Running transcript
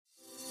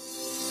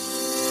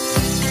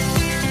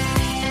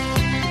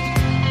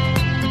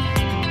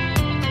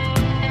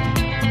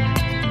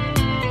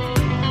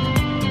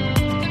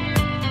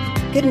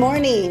Good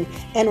morning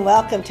and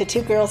welcome to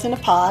Two Girls in a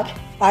Pod.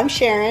 I'm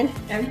Sharon.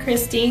 I'm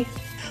Christy.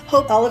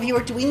 Hope all of you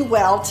are doing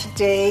well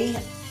today.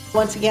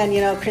 Once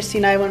again, Christy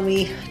and I, when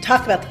we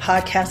talk about the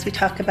podcast, we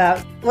talk about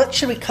what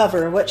should we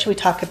cover? What should we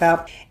talk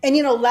about? And,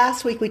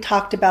 last week we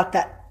talked about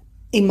that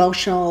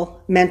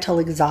emotional, mental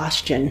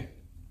exhaustion.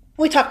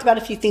 We talked about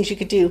a few things you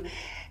could do.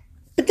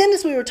 But then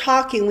as we were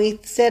talking, we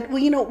said,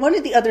 one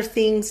of the other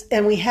things,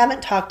 and we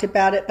haven't talked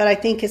about it, but I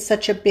think is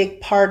such a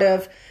big part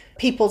of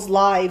people's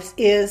lives,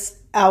 is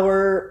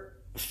our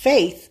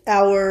faith,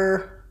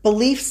 our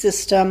belief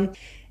system,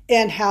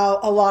 and how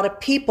a lot of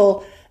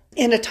people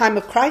in a time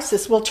of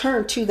crisis will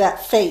turn to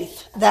that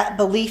faith, that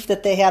belief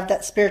that they have,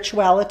 that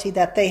spirituality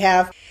that they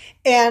have.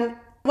 And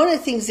one of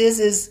the things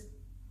is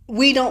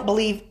we don't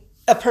believe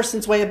a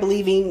person's way of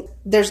believing.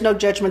 There's no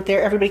judgment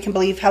there. Everybody can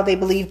believe how they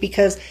believe,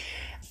 because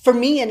for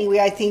me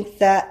anyway, I think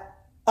that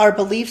our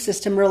belief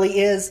system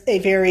really is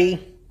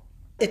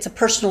it's a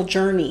personal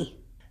journey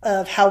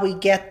of how we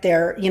get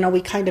there.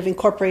 We kind of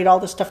incorporate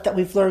all the stuff that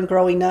we've learned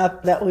growing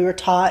up, that we were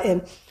taught,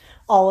 and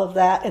all of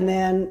that. And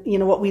then,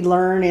 what we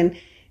learn and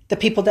the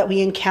people that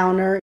we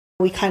encounter,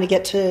 we kind of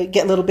get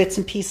little bits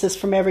and pieces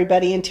from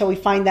everybody until we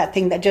find that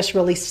thing that just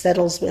really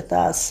settles with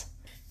us.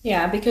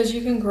 Yeah, because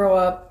you can grow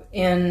up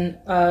in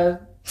a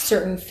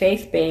certain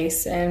faith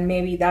base and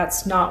maybe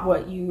that's not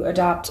what you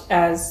adopt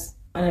as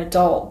an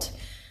adult.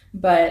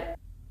 But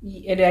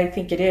I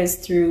think it is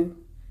through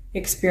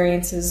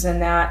experiences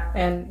and that,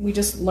 and we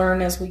just learn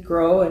as we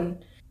grow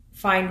and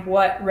find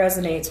what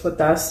resonates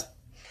with us.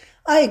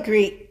 I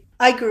agree.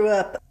 I grew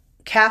up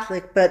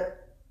Catholic,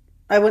 but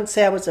I wouldn't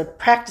say I was a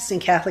practicing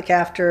Catholic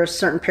after a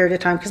certain period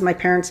of time, because my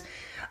parents,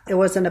 it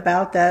wasn't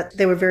about that.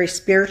 They were very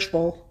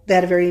spiritual. They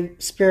had a very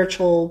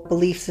spiritual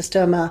belief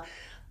system.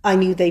 I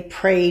knew they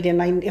prayed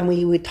and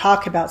we would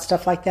talk about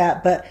stuff like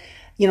that, but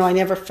I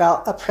never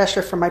felt a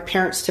pressure from my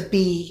parents to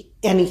be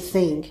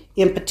anything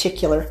in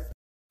particular.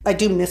 I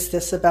do miss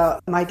this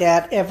about my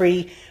dad.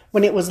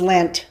 When it was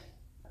Lent,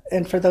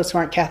 and for those who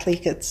aren't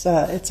Catholic, it's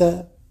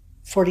a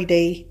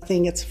 40-day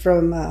thing. It's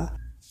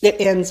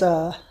it ends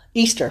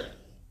Easter.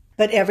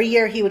 But every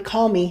year he would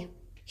call me,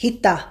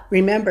 Hita,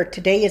 remember,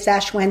 today is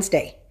Ash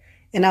Wednesday.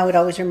 And I would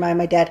always remind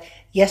my dad,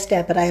 yes,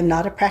 Dad, but I am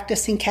not a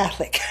practicing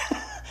Catholic.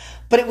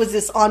 But it was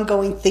this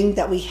ongoing thing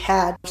that we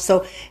had.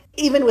 So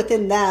even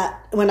within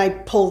that, when I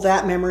pull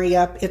that memory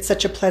up, it's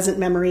such a pleasant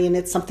memory, and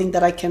it's something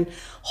that I can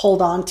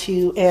hold on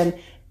to. And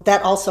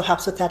that also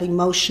helps with that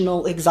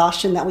emotional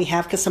exhaustion that we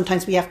have, because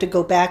sometimes we have to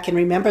go back and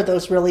remember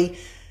those really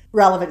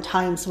relevant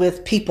times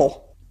with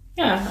people.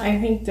 Yeah, I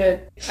think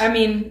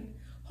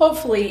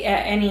hopefully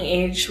at any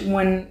age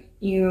when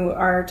you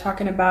are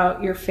talking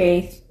about your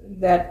faith,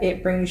 that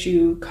it brings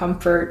you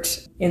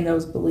comfort in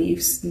those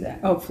beliefs.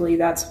 Hopefully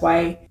that's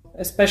why,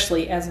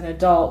 especially as an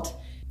adult,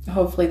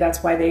 hopefully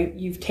that's why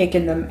you've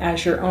taken them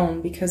as your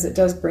own, because it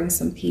does bring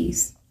some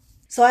peace.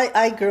 So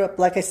I grew up,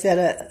 like I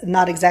said,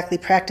 not exactly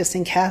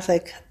practicing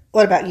Catholic.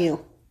 What about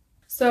you?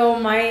 So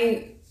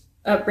my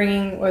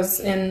upbringing was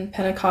in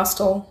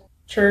Pentecostal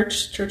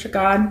Church of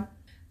God.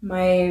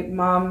 My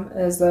mom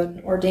is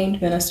an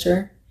ordained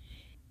minister.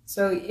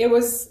 So it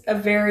was a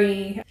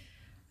very,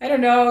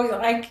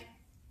 like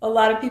a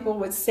lot of people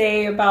would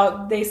say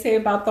about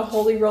the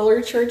holy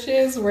roller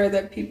churches, where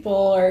the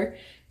people are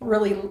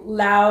really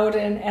loud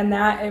and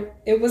that.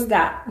 It was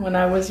that when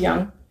I was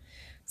young.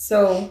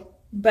 So,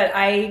 but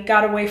I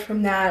got away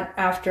from that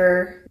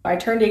after I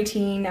turned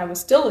 18. I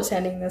was still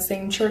attending the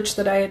same church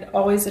that I had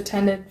always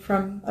attended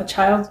from a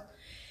child.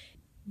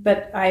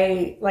 But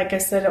like I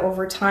said,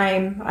 over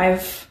time, I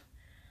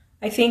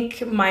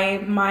think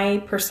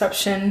my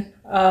perception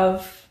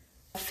of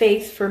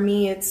faith, for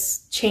me,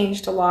 it's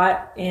changed a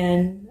lot.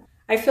 And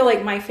I feel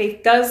like my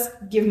faith does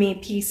give me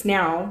peace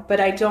now, but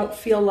I don't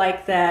feel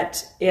like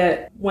that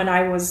when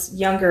I was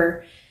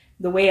younger,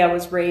 the way I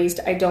was raised,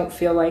 I don't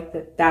feel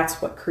like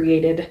that's what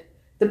created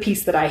the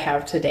peace that I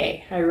have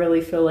today. I really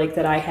feel like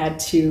that I had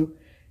to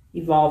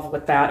evolve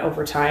with that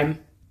over time.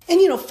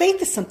 And,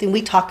 faith is something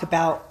we talk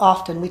about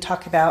often. We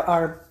talk about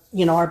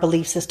our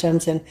belief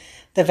systems and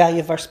the value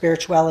of our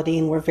spirituality.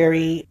 And we're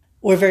very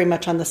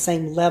much on the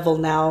same level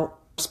now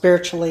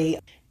spiritually.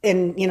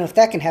 And, if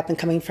that can happen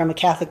coming from a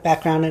Catholic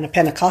background and a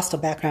Pentecostal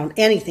background,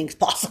 anything's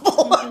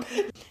possible.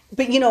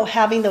 But,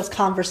 having those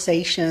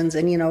conversations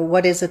and,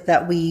 what is it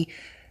that we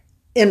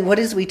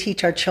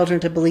teach our children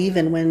to believe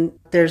in when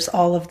there's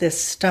all of this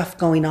stuff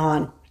going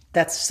on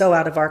that's so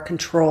out of our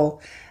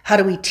control? How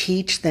do we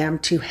teach them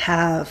to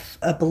have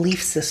a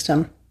belief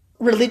system?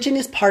 Religion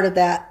is part of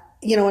that.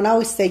 And I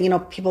always say,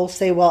 people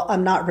say, well,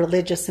 I'm not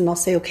religious. And I'll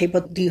say, okay,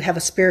 but do you have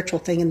a spiritual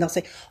thing? And they'll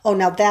say, oh,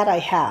 now that I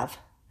have.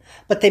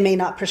 But they may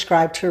not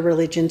prescribe to a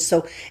religion.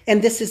 So,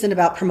 and this isn't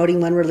about promoting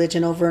one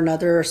religion over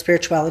another or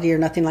spirituality or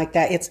nothing like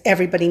that. It's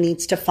everybody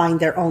needs to find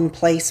their own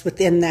place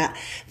within that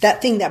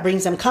thing that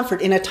brings them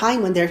comfort in a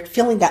time when they're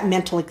feeling that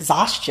mental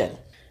exhaustion.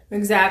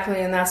 Exactly,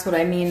 and that's what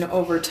I mean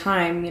over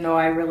time.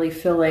 I really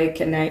feel like,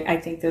 and I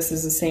think this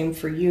is the same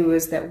for you,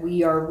 is that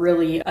we are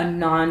really a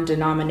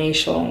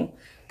non-denominational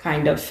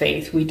kind of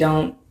faith. We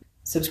don't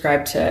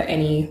subscribe to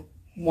any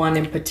one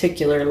in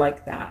particular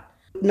like that.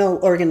 No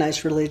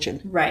organized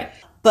religion. Right.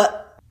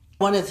 But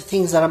one of the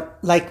things that I'm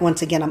like,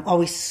 once again, I'm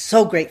always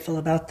so grateful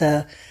about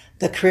the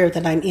career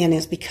that I'm in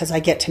is because I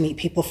get to meet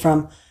people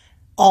from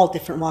all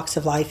different walks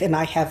of life. And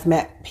I have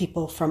met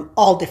people from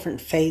all different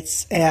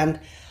faiths.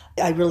 And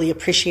I really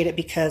appreciate it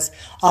because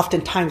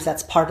oftentimes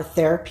that's part of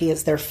therapy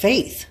is their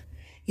faith.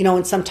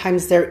 And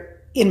sometimes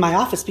they're in my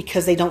office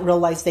because they don't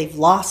realize they've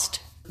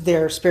lost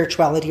their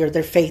spirituality or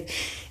their faith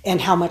and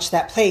how much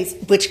that plays,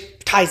 which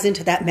ties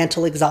into that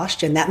mental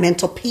exhaustion, that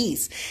mental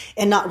peace,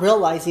 and not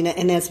realizing it.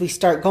 And as we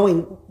start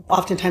going,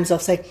 oftentimes they'll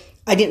say,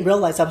 I didn't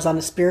realize I was on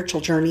a spiritual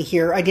journey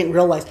here. I didn't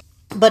realize.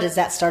 But as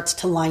that starts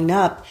to line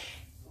up,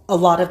 a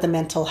lot of the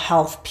mental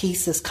health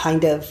pieces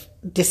kind of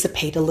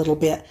dissipate a little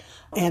bit.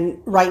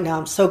 And right now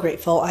I'm so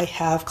grateful. I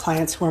have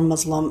clients who are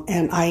Muslim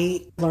and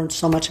I learned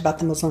so much about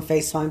the Muslim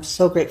faith. So I'm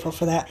so grateful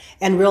for that.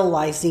 And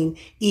realizing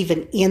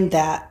even in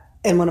that,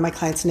 and one of my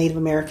clients, Native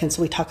American,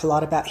 so we talk a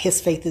lot about his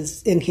faith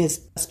is in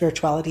his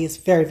spirituality is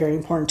very, very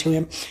important to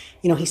him.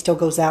 He still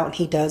goes out and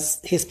he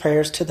does his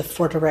prayers to the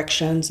 4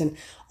 directions and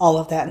all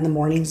of that in the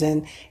mornings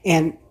and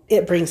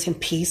it brings him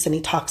peace. And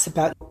he talks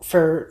about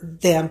for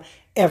them,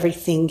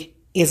 everything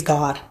is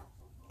God.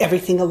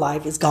 Everything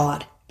alive is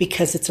God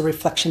because it's a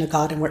reflection of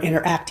God and we're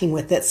interacting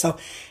with it. So,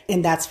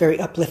 and that's very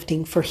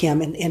uplifting for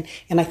him. And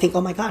I think,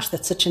 oh my gosh,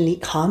 that's such a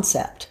neat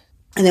concept.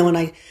 And then when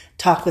I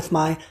talk with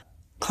my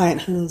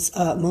client who's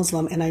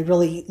Muslim, and I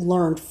really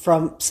learned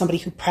from somebody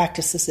who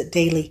practices it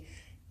daily,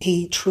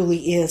 he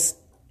truly is,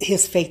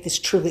 his faith is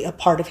truly a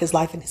part of his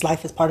life and his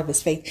life is part of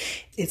his faith.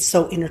 It's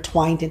so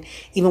intertwined. And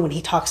even when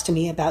he talks to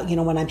me about,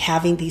 when I'm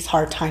having these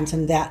hard times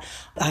and that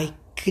I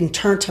can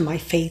turn to my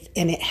faith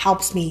and it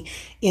helps me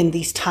in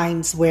these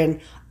times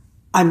when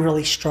I'm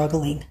really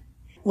struggling.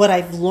 What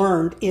I've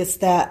learned is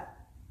that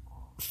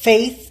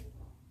faith,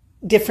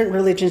 different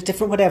religions,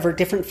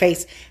 different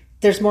faiths,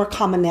 there's more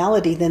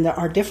commonality than there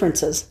are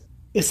differences.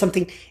 Is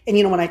something,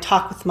 and when I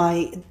talk with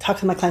my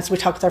clients, we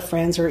talk with our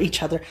friends or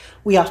each other,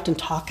 we often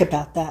talk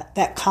about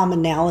that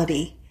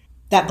commonality,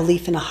 that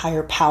belief in a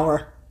higher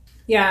power.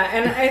 Yeah,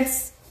 and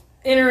it's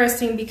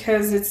interesting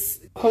because it's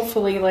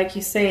hopefully, like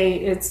you say,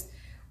 it's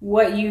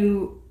what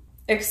you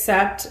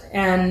accept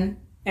and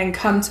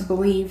come to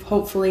believe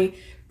hopefully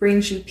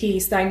brings you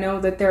peace. I know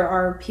that there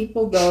are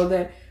people though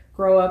that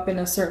grow up in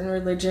a certain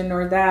religion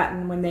or that,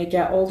 and when they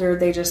get older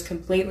they just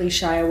completely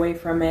shy away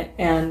from it,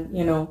 and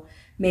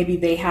maybe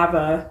they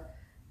have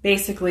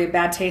basically a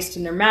bad taste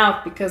in their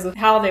mouth because of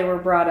how they were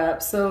brought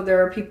up. So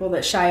there are people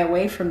that shy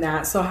away from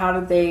that. So how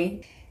do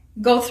they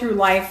go through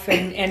life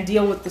and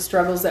deal with the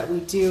struggles that we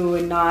do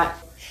and not?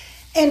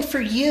 And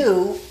for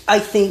you, I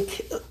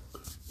think,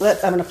 I'm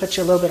going to put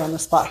you a little bit on the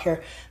spot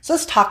here. So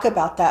let's talk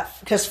about that,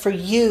 because for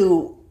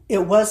you,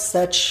 it was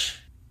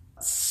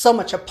so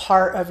much a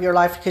part of your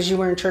life because you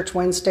were in church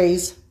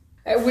Wednesdays.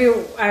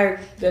 I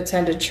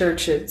attended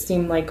church, it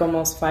seemed like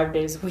almost 5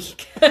 days a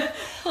week,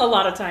 a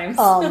lot of times.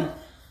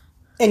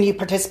 And you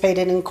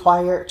participated in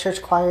choir,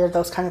 church choir,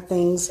 those kind of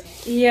things?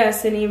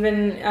 Yes, and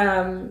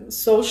even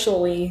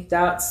socially,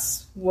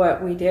 that's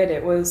what we did.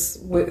 It was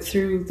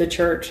through the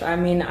church. I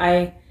mean,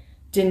 I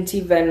didn't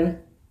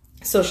even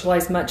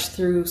socialize much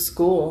through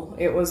school.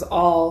 It was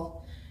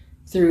all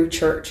through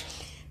church.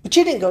 But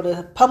you didn't go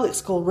to public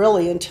school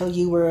really until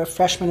you were a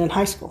freshman in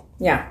high school.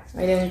 Yeah,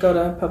 I didn't go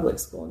to public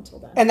school until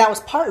then. And that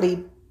was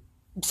partly,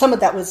 some of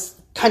that was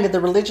kind of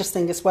the religious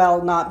thing as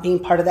well, not being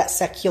part of that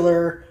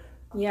secular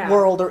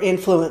world or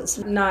influence.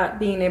 Not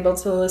being able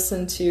to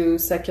listen to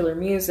secular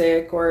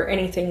music or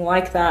anything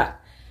like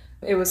that.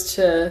 It was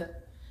to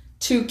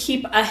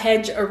keep a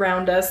hedge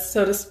around us,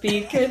 so to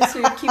speak,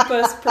 to keep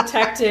us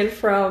protected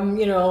from,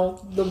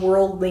 the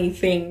worldly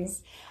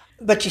things.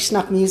 But you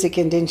snuck music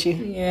in, didn't you?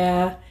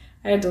 Yeah.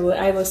 I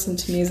listened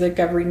to music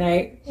every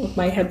night with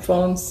my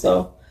headphones,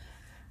 so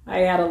I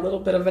had a little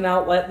bit of an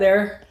outlet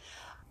there.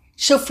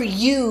 So for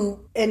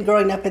you, and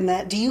growing up in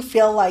that, do you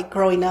feel like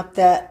growing up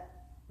that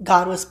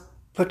God was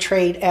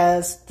portrayed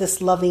as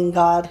this loving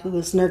God who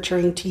was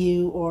nurturing to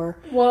you,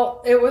 or?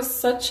 Well, it was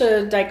such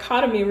a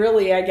dichotomy,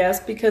 really, I guess,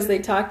 because they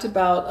talked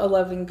about a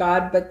loving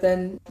God, but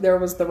then there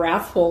was the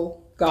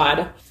wrathful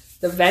God,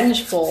 the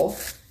vengeful,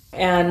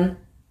 and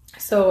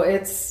so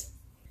it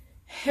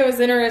was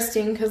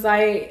interesting because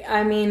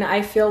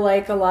I feel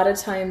like a lot of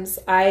times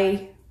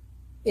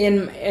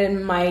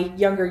in my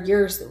younger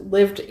years,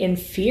 lived in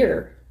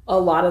fear a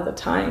lot of the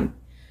time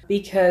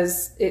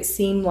because it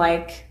seemed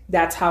like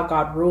that's how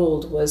God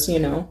ruled was,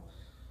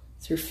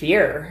 through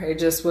fear. It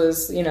just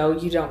was, you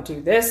don't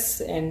do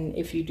this, and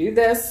if you do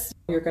this,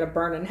 you're going to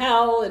burn in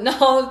hell and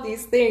all of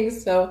these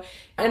things. So,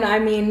 and I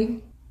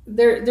mean,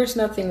 there's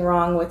nothing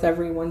wrong with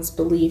everyone's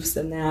beliefs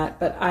in that,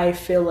 but I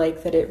feel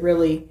like that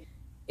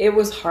it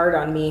was hard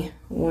on me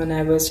when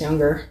I was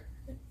younger.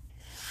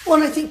 Well,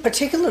 and I think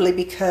particularly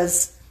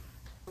because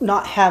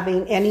not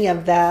having any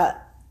of that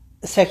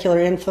secular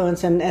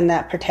influence and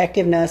that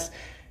protectiveness,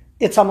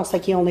 it's almost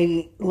like you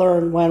only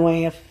learn one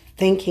way of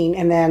thinking,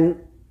 and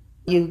then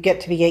you get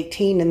to be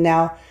 18 and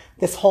now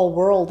this whole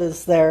world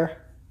is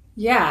there.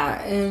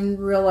 Yeah, and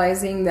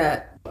realizing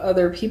that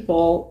other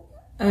people.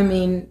 I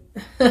mean,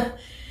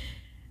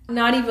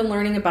 not even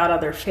learning about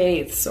other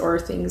faiths or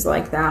things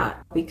like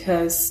that,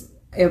 because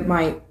it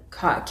might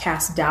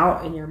cast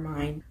doubt in your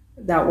mind.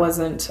 That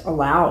wasn't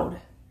allowed.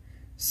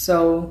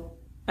 So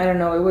I don't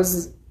know. It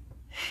was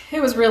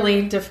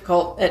really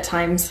difficult at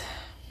times.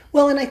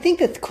 Well, and I think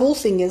that the cool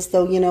thing is,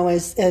 though,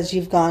 as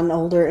you've gotten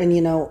older and,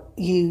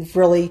 you've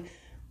really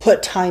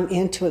put time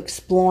into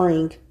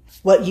exploring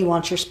what you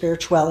want your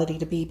spirituality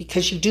to be,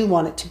 because you do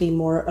want it to be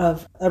more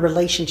of a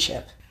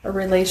relationship. A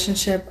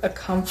relationship, a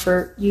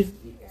comfort.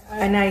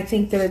 And I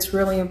think that it's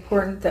really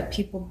important that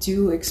people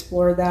do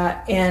explore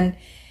that and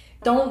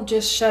don't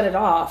just shut it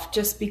off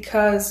just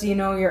because,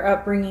 your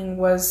upbringing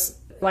was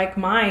like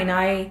mine.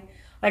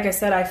 Like I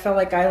said, I felt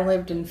like I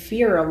lived in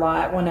fear a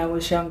lot when I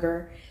was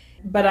younger.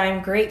 But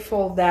I'm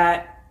grateful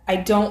that I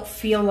don't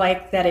feel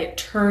like that it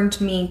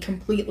turned me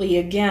completely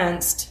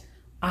against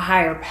a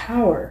higher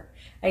power.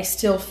 I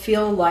still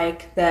feel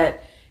like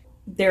that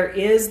there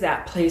is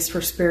that place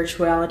for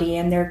spirituality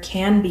and there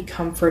can be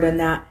comfort in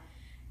that.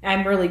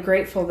 I'm really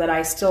grateful that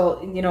I still,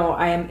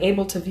 I am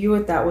able to view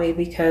it that way,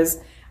 because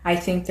I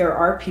think there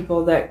are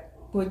people that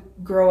would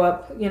grow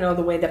up,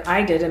 the way that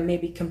I did and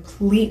maybe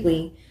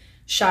completely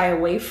shy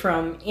away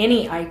from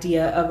any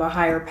idea of a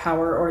higher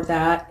power or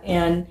that.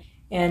 And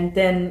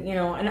then,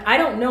 and I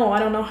don't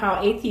know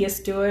how atheists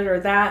do it or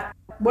that.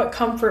 What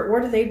comfort,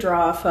 where do they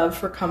draw off of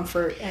for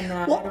comfort and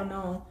that? I don't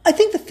know. I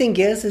think the thing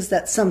is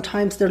that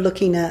sometimes they're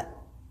looking at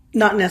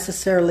not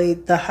necessarily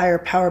the higher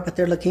power, but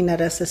they're looking at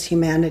us as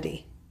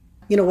humanity.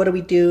 What do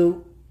we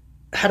do?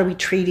 How do we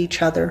treat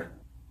each other?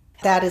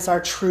 That is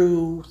our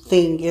true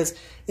thing, is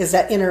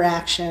that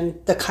interaction,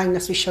 the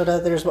kindness we show to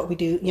others, what we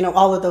do,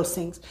 all of those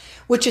things,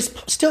 which is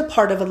still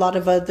part of a lot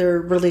of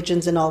other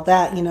religions and all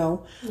that,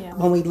 Yeah.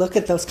 When we look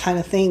at those kind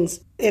of things,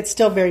 it's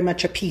still very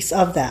much a piece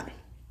of that.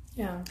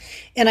 Yeah.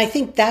 And I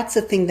think that's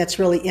the thing that's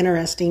really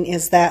interesting,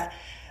 is that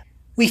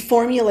we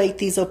formulate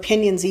these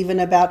opinions even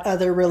about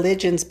other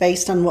religions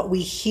based on what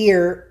we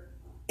hear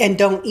and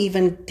don't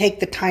even take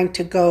the time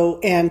to go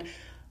and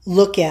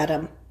look at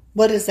them.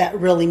 What does that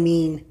really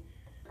mean?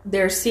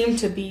 There seemed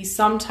to be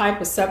some type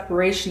of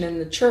separation in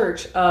the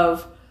church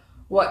of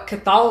what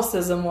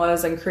Catholicism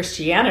was and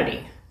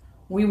Christianity.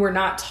 We were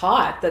not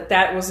taught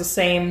that was the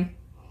same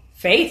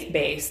faith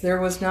base. There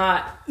was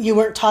not... You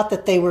weren't taught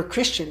that they were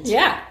Christians.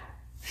 Yeah.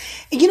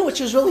 Which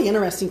was really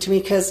interesting to me,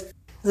 because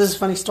this is a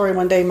funny story.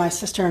 One day my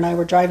sister and I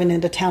were driving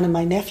into town and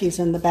my nephew's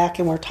in the back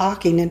and we're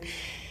talking, and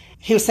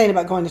he was saying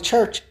about going to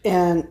church,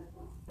 and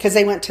because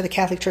they went to the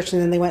Catholic Church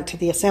and then they went to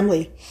the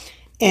assembly.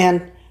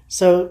 And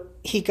so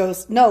he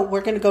goes, no,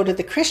 we're going to go to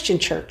the Christian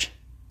church.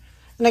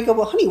 And I go,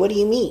 well, honey, what do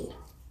you mean?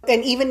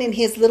 And even in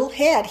his little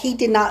head, he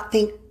did not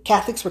think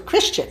Catholics were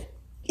Christian.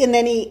 And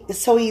then he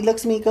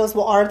looks at me and goes,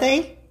 well, are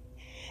they?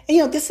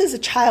 And, this is a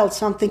child,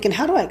 so I'm thinking,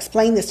 how do I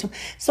explain this to him?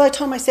 So I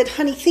told him, I said,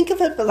 honey, think of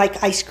it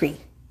like ice cream.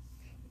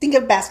 Think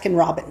of Baskin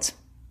Robbins.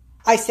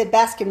 I said,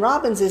 Baskin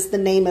Robbins is the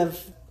name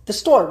of the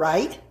store,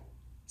 right?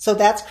 So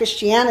that's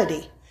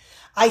Christianity.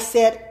 I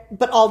said,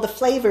 but all the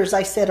flavors,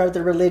 I said, are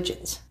the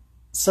religions.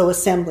 So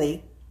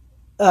assembly,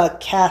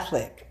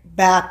 Catholic,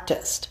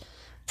 Baptist,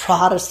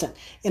 Protestant,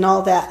 and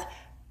all that.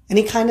 And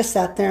he kind of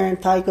sat there and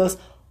thought,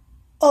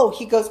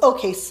 he goes,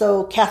 okay,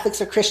 so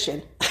Catholics are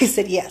Christian. I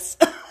said, yes.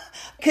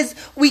 Because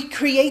we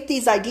create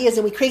these ideas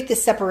and we create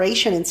this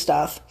separation and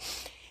stuff.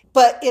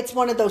 But it's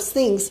one of those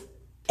things.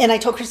 And I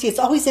told Christy, it's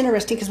always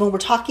interesting, because when we're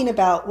talking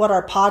about what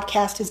our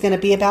podcast is going to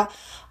be about,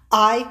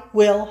 I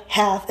will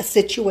have a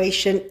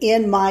situation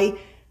in my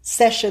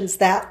sessions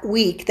that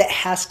week that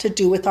has to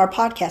do with our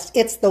podcast.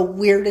 It's the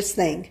weirdest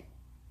thing.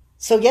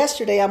 So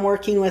yesterday I'm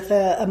working with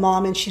a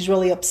mom, and she's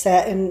really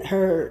upset, and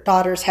her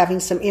daughter's having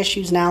some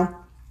issues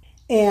now.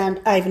 And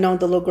I've known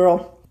the little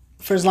girl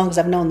for as long as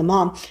I've known the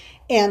mom.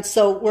 And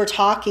so we're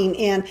talking,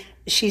 and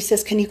she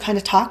says, can you kind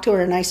of talk to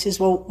her? And I says,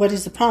 well, what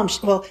is the problem?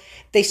 Well,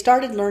 they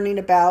started learning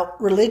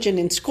about religion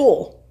in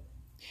school.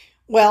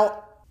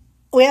 Well,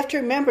 we have to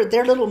remember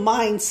their little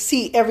minds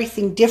see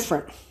everything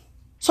different.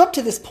 So up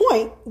to this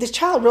point, this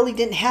child really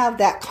didn't have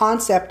that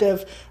concept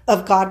of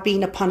God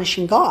being a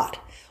punishing God.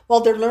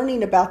 Well, they're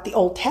learning about the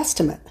Old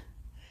Testament.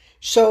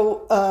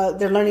 So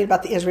they're learning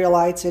about the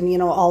Israelites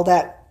and, all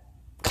that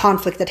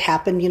conflict that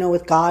happened,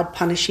 with God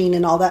punishing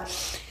and all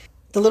that.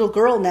 The little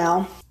girl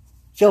now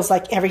feels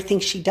like everything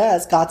she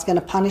does, God's going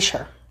to punish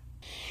her.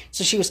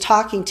 So she was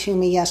talking to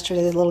me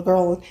yesterday, the little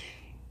girl.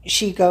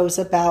 She goes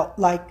about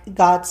like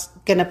God's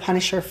going to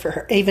punish her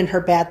for even her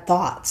bad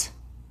thoughts.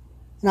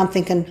 And I'm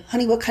thinking,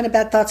 honey, what kind of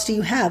bad thoughts do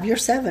you have? You're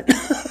 7.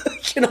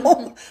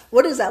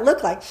 What does that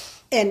look like?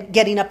 And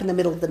getting up in the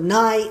middle of the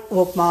night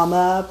woke mom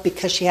up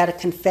because she had to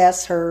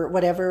confess her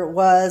whatever it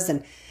was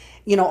and,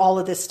 all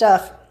of this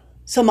stuff.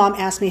 So mom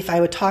asked me if I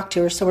would talk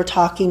to her. So we're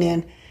talking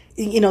and,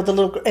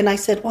 and I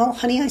said, well,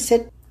 honey,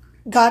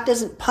 God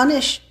doesn't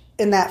punish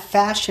in that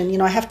fashion.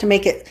 I have to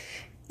make it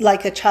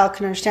like a child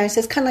can understand. I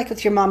said, it's kind of like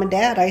with your mom and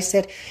dad. I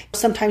said,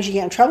 sometimes you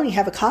get in trouble and you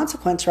have a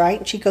consequence, right?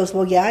 And she goes,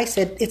 well, yeah. I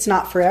said, it's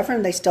not forever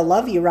and they still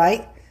love you,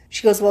 right?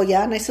 She goes, well,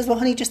 yeah. And I said, well,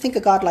 honey, just think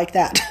of God like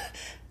that.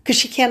 because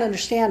she can't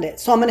understand it.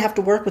 So I'm going to have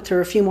to work with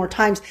her a few more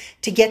times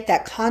to get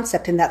that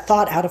concept and that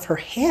thought out of her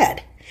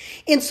head.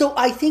 And so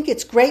I think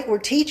it's great we're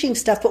teaching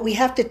stuff, but we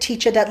have to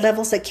teach it at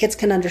levels that kids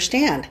can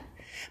understand,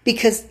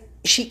 because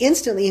she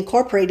instantly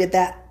incorporated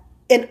that.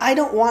 And I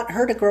don't want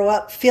her to grow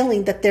up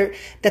feeling that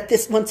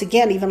this, once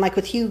again, even like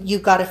with you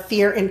got a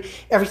fear and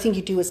everything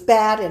you do is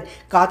bad and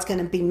God's going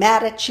to be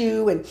mad at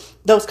you and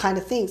those kind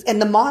of things.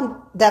 And the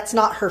mom, that's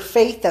not her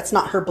faith. That's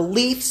not her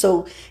belief.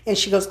 So, and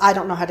she goes, I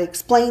don't know how to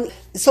explain.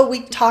 So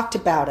we talked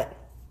about it.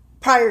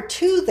 Prior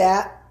to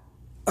that,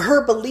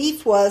 her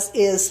belief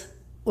is,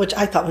 which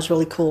I thought was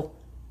really cool,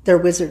 they're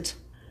wizards.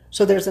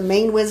 So there's a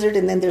main wizard,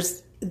 and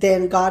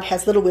then God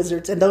has little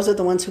wizards, and those are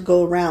the ones who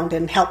go around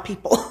and help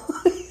people.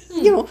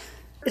 You know,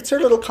 it's her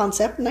little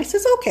concept. And I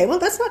says, okay, well,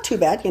 that's not too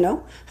bad, you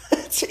know.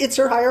 It's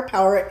her higher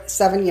power at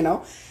 7, you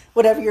know,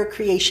 whatever your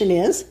creation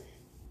is.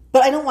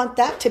 But I don't want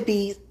that to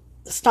be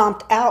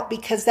stomped out,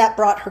 because that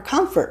brought her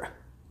comfort.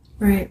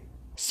 Right.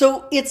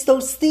 So it's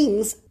those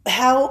things,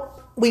 how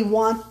we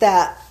want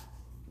that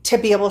to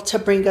be able to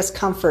bring us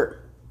comfort.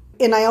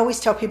 And I always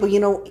tell people, you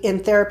know,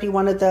 in therapy,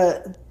 one of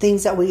the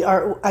things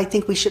that I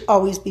think we should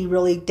always be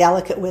really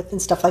delicate with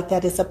and stuff like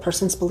that is a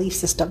person's belief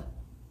system.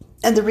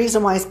 And the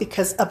reason why is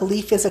because a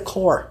belief is a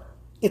core.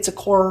 It's a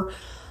core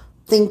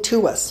thing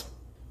to us.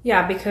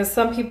 Yeah, because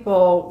some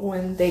people,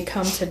 when they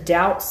come to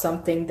doubt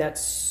something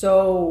that's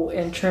so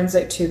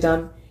intrinsic to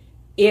them,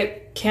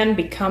 it can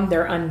become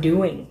their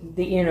undoing.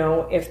 You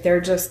know, if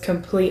they're just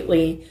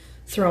completely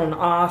thrown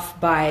off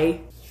by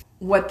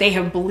what they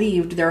have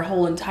believed their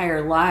whole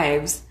entire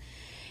lives,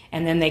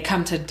 and then they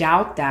come to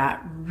doubt,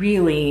 that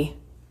really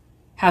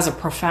has a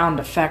profound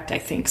effect, I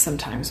think,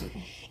 sometimes.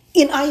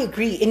 And I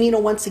agree. And, you know,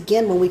 once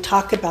again, when we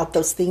talk about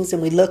those things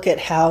and we look at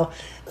how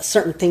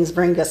certain things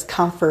bring us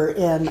comfort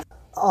and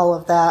all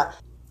of that,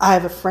 I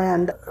have a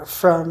friend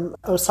from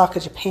Osaka,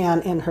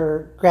 Japan, and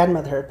her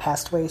grandmother had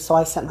passed away. So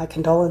I sent my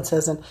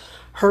condolences, and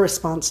her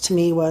response to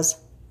me was,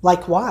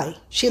 like, why?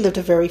 She lived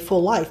a very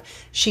full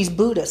life. She's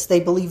Buddhist.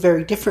 They believe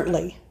very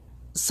differently.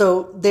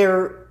 So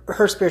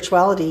her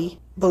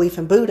spirituality, belief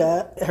in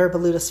Buddha, her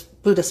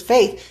Buddhist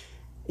faith,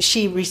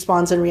 she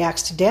responds and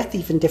reacts to death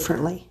even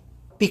differently,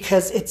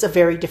 because it's a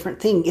very different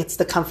thing. It's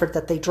the comfort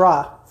that they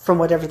draw from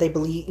whatever they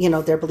believe, you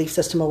know, their belief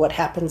system or what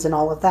happens and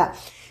all of that.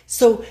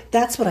 So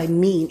that's what I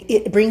mean.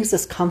 It brings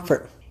us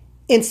comfort.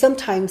 And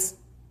sometimes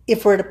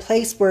if we're at a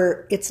place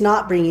where it's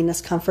not bringing us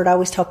comfort, I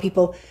always tell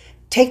people,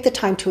 take the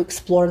time to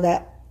explore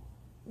that.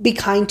 Be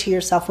kind to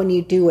yourself when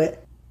you do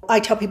it. I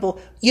tell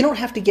people, you don't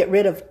have to get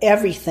rid of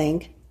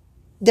everything.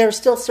 There are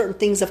still certain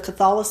things of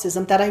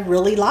Catholicism that I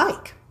really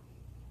like.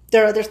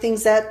 There are other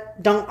things that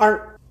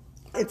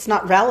it's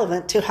not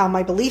relevant to how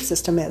my belief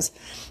system is.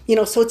 You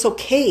know, so it's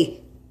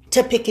okay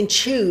to pick and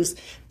choose,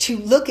 to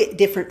look at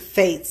different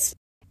faiths.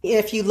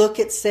 If you look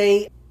at,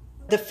 say,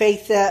 the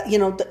faith that, you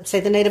know, say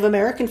the Native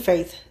American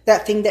faith,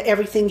 that thing that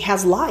everything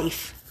has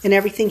life and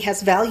everything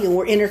has value and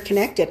we're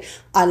interconnected.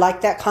 I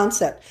like that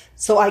concept.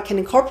 So I can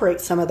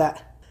incorporate some of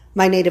that.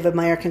 My Native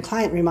American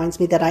client reminds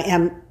me that I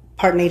am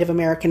part Native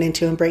American and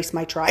to embrace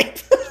my tribe.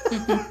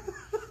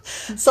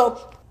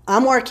 So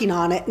I'm working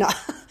on it. No.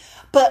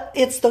 But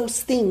it's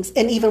those things.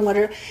 And even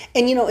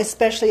and, you know,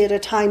 especially at a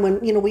time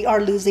when, you know, we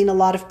are losing a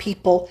lot of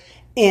people,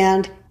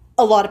 and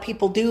a lot of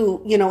people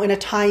do, you know, in a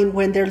time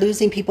when they're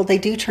losing people, they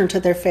do turn to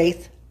their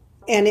faith.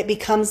 And it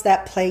becomes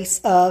that place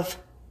of,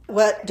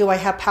 what do I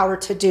have power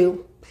to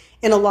do?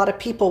 And a lot of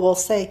people will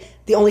say,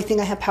 the only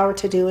thing I have power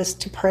to do is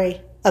to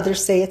pray.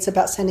 Others say it's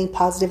about sending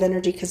positive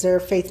energy because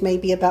their faith may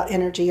be about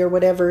energy or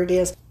whatever it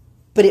is.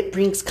 But it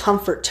brings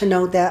comfort to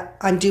know that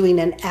I'm doing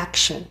an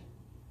action.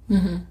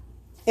 Mm-hmm.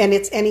 And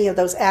it's any of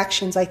those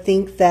actions, I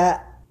think,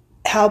 that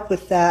help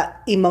with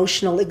that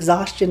emotional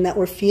exhaustion that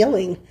we're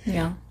feeling.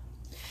 Yeah.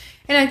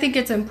 And I think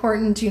it's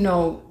important, you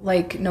know,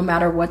 like no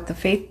matter what the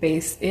faith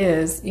base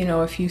is, you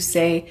know, if you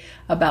say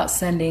about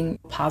sending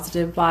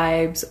positive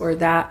vibes or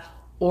that,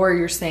 or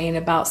you're saying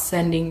about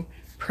sending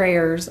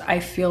prayers, I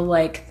feel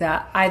like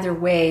that either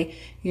way,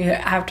 you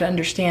have to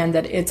understand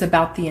that it's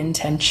about the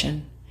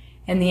intention.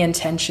 And the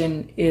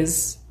intention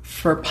is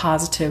for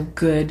positive,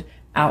 good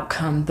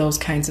outcome, those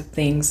kinds of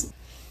things.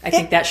 I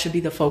think that should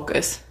be the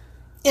focus.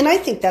 And I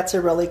think that's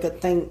a really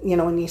good thing, you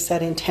know, when you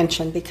said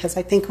intention, because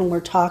I think when we're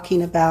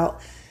talking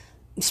about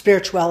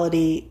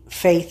spirituality,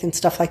 faith, and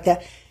stuff like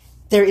that,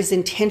 there is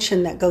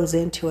intention that goes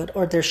into it,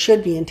 or there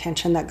should be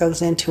intention that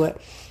goes into it.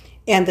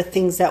 And the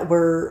things that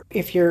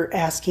if you're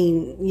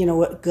asking, you know,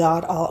 what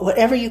God,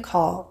 whatever you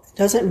call, it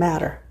doesn't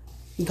matter,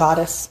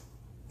 goddess,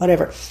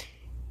 whatever,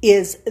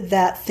 is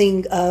that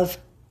thing of,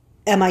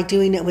 am I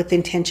doing it with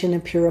intention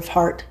and pure of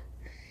heart?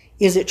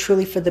 Is it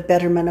truly for the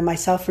betterment of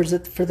myself, or is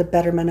it for the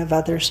betterment of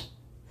others?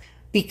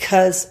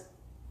 Because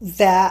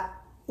that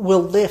will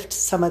lift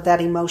some of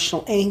that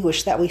emotional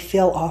anguish that we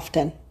feel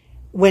often.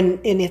 And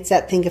it's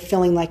that thing of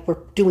feeling like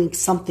we're doing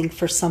something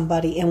for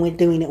somebody and we're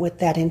doing it with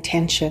that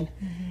intention.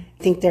 Mm-hmm.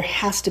 I think there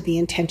has to be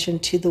intention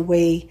to the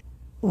way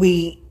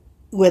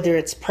whether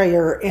it's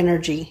prayer or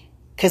energy,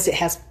 because it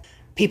has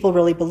people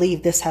really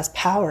believe this has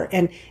power.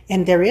 And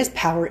there is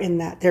power in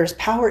that. There's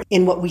power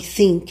in what we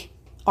think.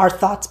 Our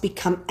thoughts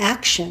become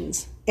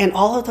actions, and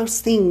all of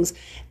those things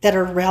that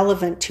are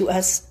relevant to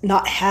us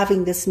not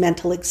having this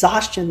mental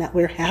exhaustion that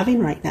we're having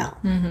right now.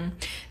 Mm-hmm. And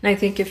I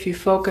think if you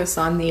focus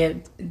on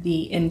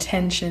the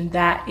intention,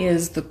 that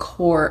is the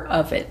core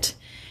of it.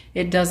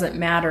 It doesn't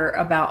matter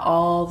about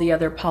all the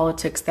other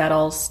politics. That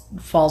all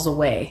falls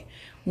away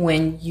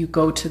when you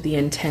go to the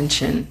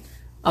intention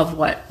of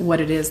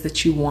what it is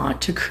that you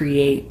want to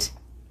create.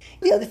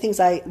 The other things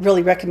I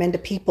really recommend to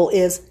people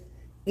is,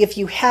 if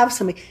you have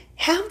somebody,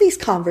 have these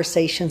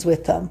conversations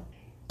with them.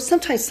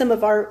 Sometimes some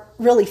of our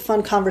really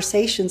fun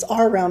conversations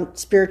are around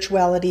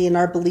spirituality and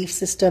our belief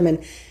system,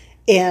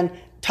 and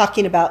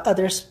talking about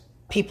other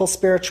people's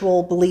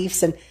spiritual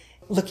beliefs and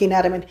looking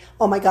at them and,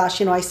 oh my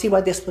gosh, I see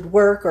why this would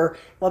work, or,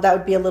 well, that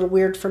would be a little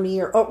weird for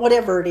me, or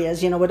whatever it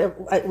is, whatever.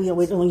 We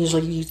don't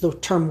usually use the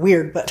term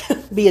weird, but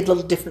be a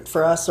little different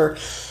for us,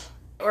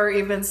 or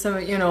even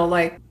some,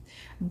 like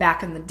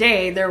back in the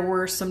day, there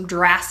were some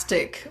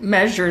drastic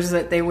measures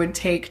that they would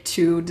take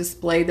to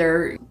display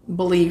their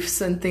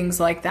beliefs and things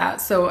like that.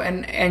 So,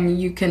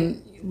 and you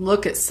can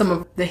look at some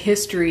of the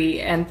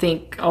history and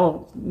think,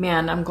 oh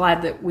man, I'm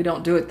glad that we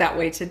don't do it that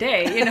way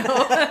today,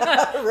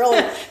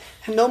 Really,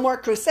 no more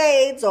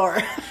crusades or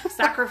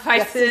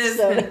sacrifices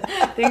and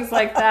things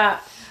like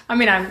that. I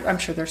mean, I'm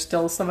sure there's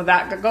still some of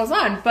that goes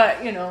on,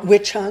 but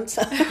witch hunts.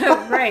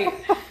 Right.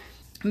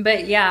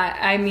 But yeah,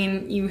 I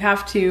mean, you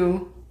have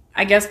to,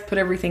 I guess, put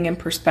everything in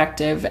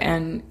perspective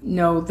and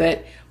know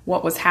that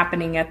what was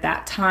happening at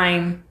that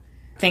time,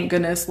 thank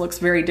goodness, looks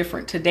very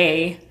different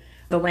today.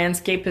 The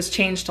landscape has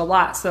changed a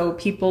lot. So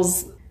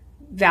people's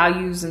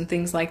values and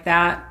things like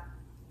that,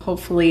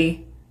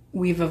 hopefully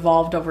we've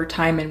evolved over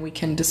time and we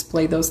can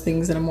display those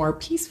things in a more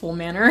peaceful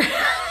manner.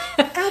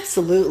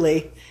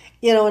 Absolutely.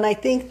 And I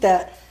think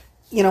that,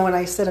 when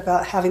I said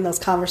about having those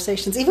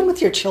conversations, even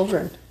with your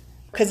children,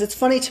 because it's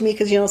funny to me,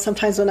 because,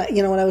 sometimes when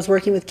I was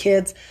working with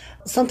kids,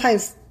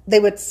 sometimes they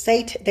would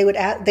say, they would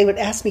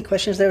ask me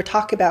questions. They would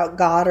talk about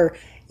God, or,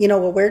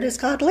 well, where does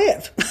God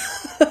live?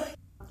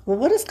 Well,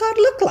 what does God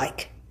look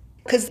like?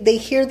 Because they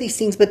hear these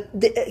things, but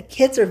the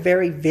kids are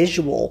very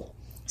visual.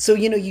 So,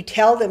 you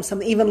tell them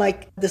something, even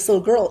like this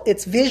little girl,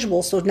 it's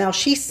visual. So now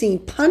she's seeing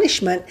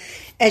punishment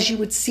as you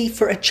would see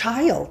for a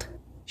child.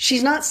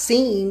 She's not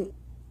seeing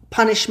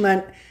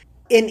punishment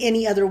in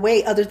any other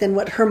way other than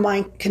what her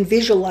mind can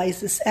visualize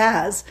this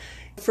as.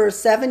 For a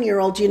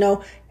 7-year-old,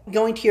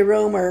 going to your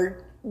room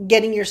or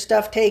getting your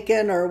stuff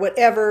taken or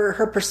whatever,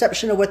 her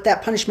perception of what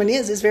that punishment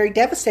is very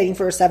devastating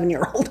for a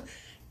 7-year-old.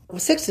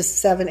 6 to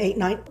 7, 8,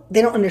 9,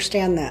 they don't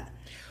understand that.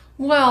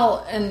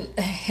 Well, and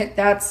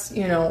that's,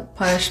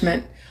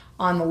 punishment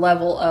on the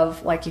level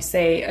of, like you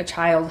say, a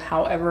child.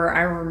 However,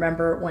 I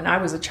remember when I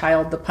was a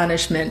child, the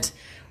punishment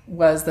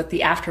was that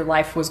the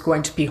afterlife was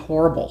going to be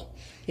horrible.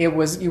 It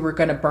was, you were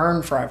going to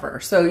burn forever.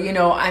 So,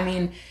 I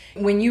mean,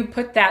 when you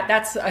put that,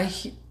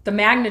 the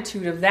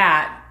magnitude of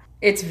that,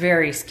 it's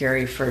very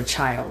scary for a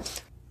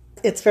child.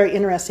 It's very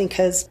interesting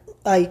because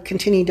I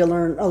continue to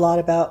learn a lot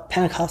about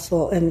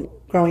Pentecostal and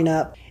growing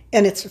up.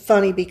 And it's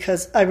funny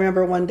because I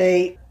remember one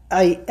day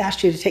I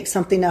asked you to take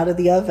something out of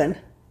the oven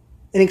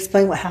and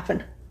explain what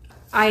happened.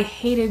 I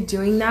hated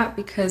doing that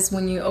because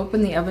when you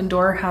open the oven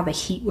door, how the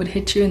heat would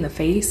hit you in the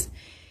face.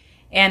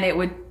 And it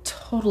would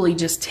totally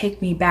just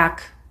take me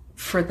back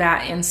for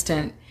that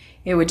instant.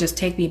 It would just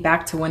take me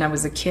back to when I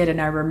was a kid.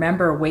 And I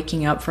remember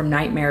waking up from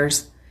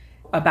nightmares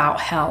about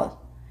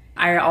hell.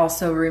 I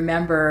also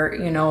remember,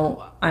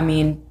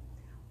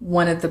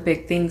 one of the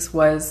big things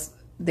was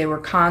they were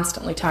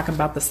constantly talking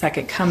about the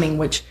second coming,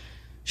 which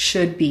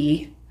should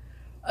be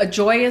a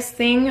joyous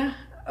thing,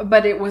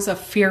 but it was a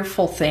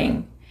fearful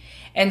thing.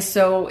 And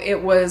so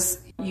it was,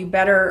 you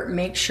better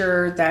make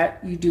sure that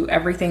you do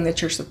everything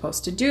that you're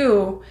supposed to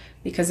do,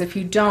 because if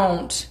you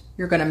don't,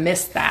 you're going to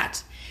miss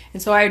that.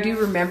 And so I do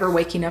remember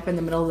waking up in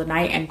the middle of the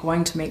night and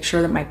going to make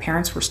sure that my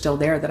parents were still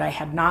there, that I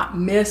had not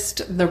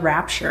missed the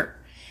rapture.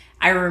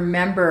 I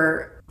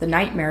remember the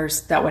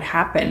nightmares that would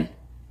happen,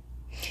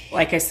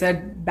 like I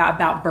said,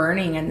 about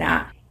burning and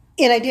that.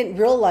 And I didn't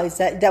realize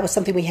that was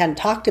something we hadn't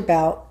talked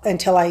about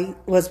until I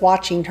was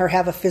watching her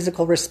have a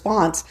physical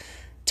response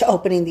to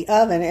opening the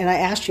oven. And I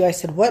asked you, I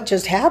said, what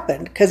just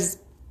happened? Because,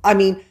 I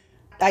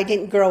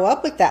didn't grow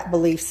up with that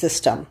belief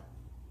system.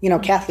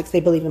 Catholics, they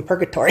believe in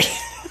purgatory.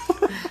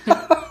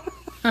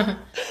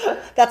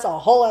 That's a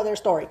whole other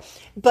story.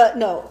 But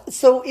no,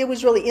 so it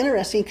was really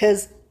interesting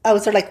because I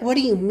was like, what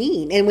do you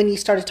mean? And when you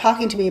started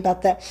talking to me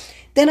about that,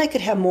 then I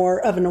could have more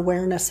of an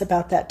awareness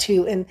about that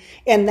too.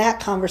 And that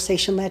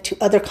conversation led to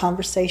other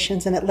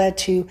conversations, and it led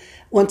to,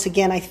 once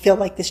again, I feel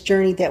like this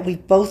journey that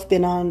we've both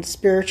been on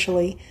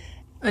spiritually.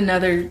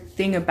 Another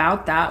thing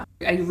about that,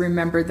 I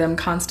remember them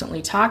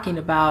constantly talking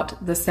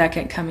about the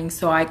second coming.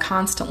 So I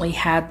constantly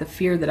had the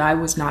fear that I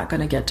was not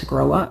going to get to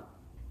grow up.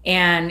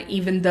 And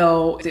even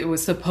though it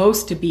was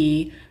supposed to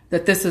be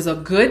that this is a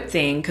good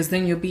thing, because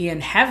then you'll be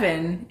in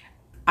heaven,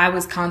 I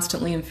was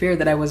constantly in fear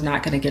that I was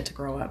not going to get to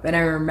grow up. And I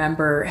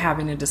remember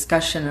having a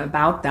discussion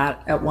about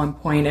that at one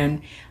point,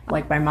 and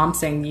like my mom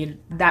saying,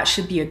 that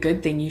should be a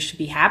good thing. You should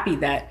be happy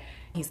that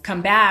he's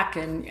come back.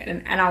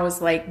 And I was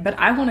like, but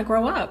I want to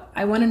grow up.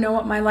 I want to know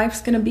what my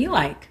life's going to be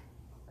like.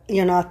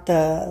 You're not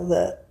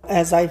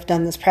as I've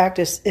done this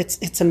practice,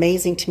 it's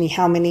amazing to me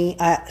how many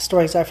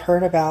stories I've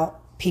heard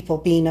about people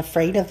being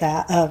afraid of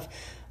that,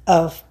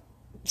 of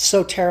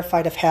so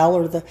terrified of hell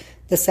or the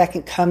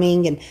second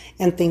coming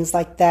and things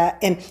like that.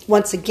 And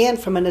once again,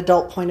 from an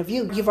adult point of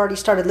view, you've already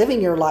started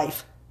living your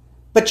life.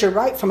 But you're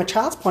right, from a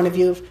child's point of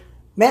view,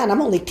 man,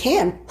 I'm only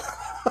 10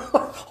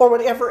 or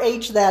whatever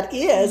age that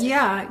is.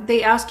 Yeah,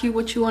 they ask you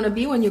what you want to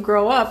be when you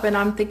grow up, and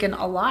I'm thinking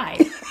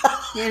alive,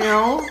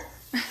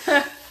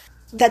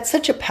 That's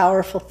such a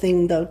powerful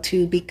thing, though,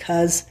 too,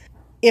 because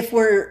if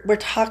we're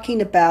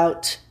talking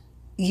about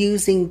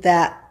using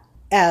that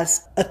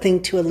as a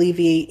thing to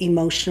alleviate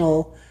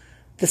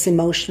this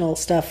emotional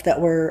stuff that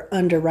we're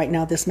under right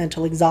now, this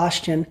mental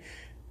exhaustion,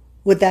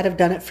 would that have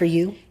done it for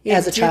you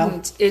as a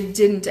child? It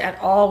didn't at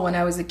all when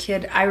I was a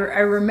kid. I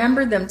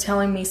remember them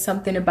telling me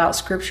something about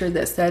scripture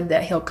that said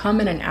that he'll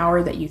come in an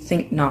hour that you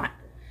think not.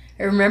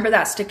 I remember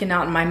that sticking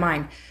out in my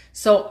mind.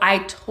 So I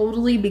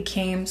totally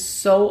became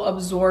so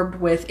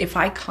absorbed with, if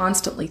I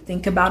constantly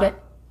think about it,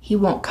 he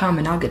won't come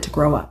and I'll get to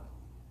grow up.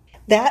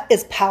 That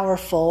is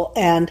powerful.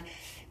 And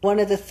one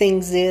of the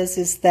things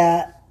is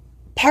that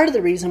part of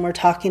the reason we're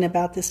talking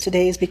about this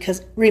today is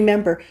because,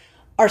 remember,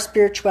 our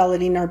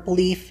spirituality and our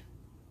belief,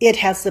 it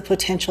has the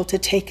potential to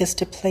take us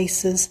to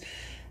places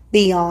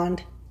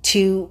beyond,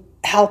 to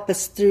help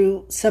us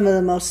through some of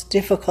the most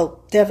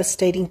difficult,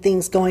 devastating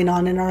things going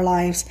on in our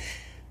lives.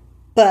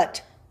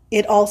 But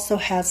it also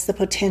has the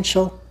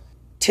potential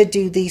to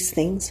do these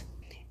things.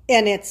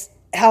 And it's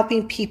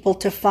helping people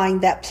to find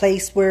that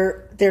place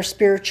where their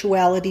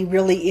spirituality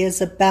really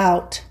is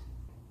about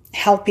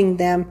helping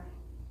them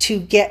to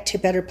get to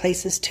better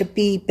places, to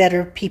be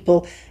better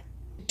people,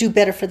 do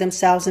better for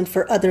themselves and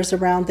for others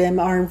around them,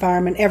 our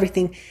environment,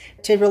 everything,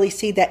 to really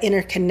see that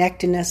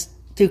interconnectedness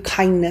through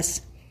kindness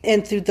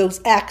and through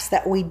those acts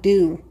that we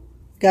do.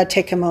 God,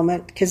 take a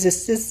moment, because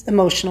this is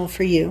emotional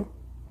for you.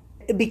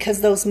 Because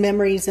those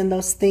memories and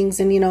those things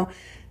and,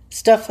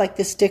 stuff like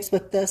this sticks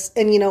with us.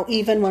 And,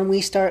 even when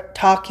we start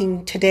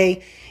talking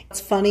today, it's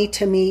funny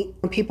to me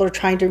when people are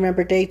trying to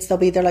remember dates,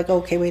 they're like,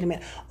 okay, wait a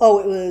minute. Oh,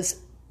 it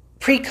was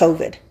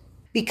pre-COVID.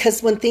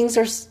 Because when things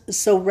are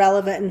so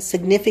relevant and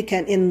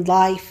significant in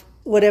life,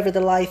 whatever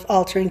the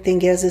life-altering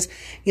thing is,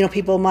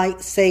 people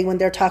might say when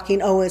they're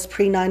talking, oh, it's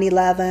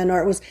pre-9/11,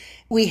 or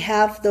we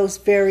have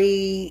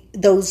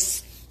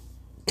those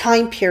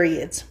time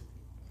periods.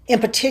 And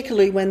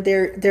particularly when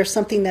there's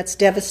something that's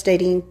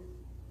devastating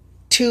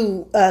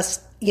to us,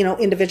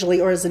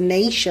 individually or as a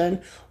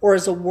nation or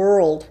as a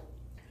world.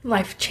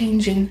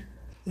 Life-changing.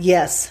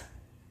 Yes.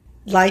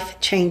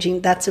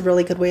 Life-changing. That's a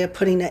really good way of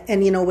putting it.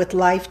 And, with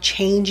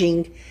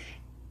life-changing,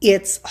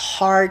 it's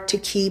hard to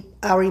keep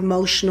our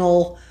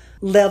emotional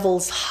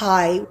levels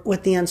high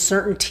with the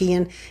uncertainty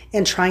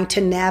and trying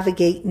to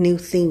navigate new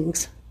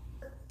things.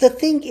 The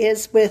thing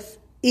is,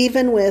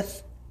 even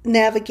with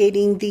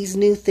navigating these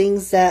new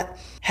things that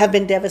have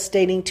been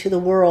devastating to the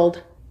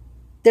world,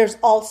 there's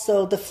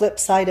also the flip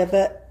side of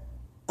it.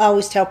 I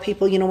always tell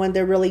people, when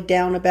they're really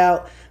down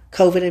about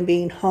COVID and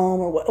being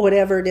home or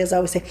whatever it is, I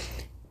always say,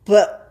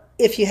 but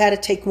if you had to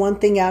take one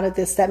thing out of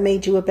this that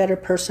made you a better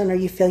person, or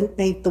you think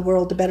made the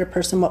world a better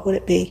person, what would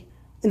it be?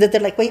 And that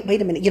they're like, wait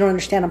a minute, you don't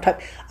understand.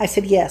 I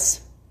said,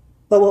 yes,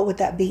 but what would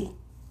that be?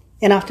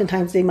 And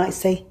oftentimes they might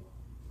say,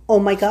 oh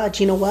my God,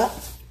 you know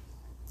what?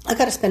 I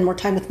got to spend more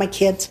time with my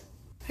kids.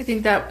 I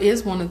think that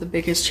is one of the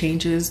biggest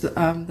changes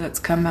that's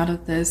come out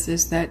of this,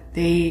 is that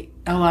a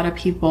lot of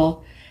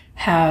people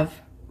have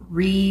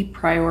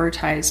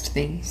reprioritized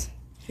things.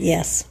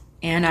 Yes.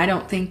 And I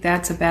don't think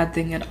that's a bad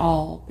thing at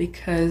all,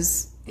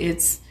 because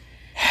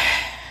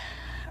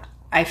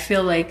I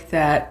feel like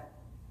that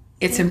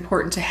it's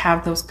important to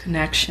have those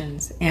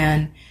connections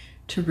and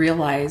to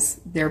realize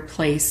their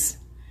place.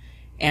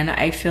 And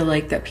I feel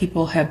like that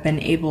people have been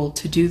able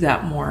to do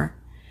that more.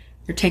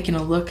 They're taking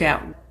a look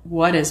at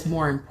what is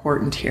more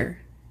important here.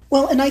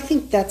 Well, and I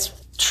think that's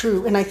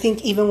true. And I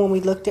think even when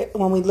we look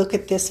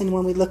at this and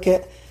when we look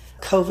at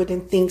COVID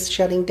and things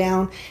shutting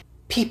down,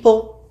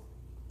 people,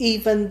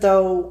 even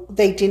though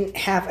they didn't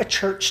have a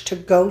church to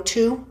go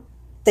to,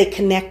 they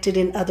connected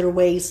in other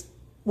ways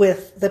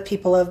with the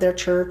people of their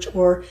church,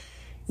 or,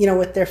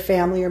 with their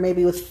family, or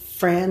maybe with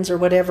friends or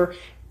whatever.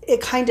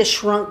 It kind of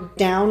shrunk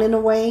down in a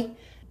way,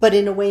 but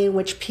in a way in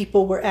which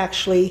people were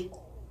actually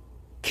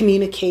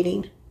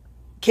communicating.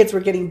 Kids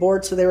were getting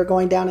bored, so they were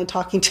going down and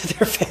talking to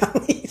their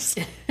families.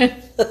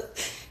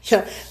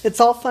 It's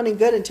all fun and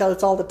good until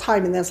it's all the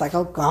time, and then it's like,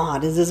 oh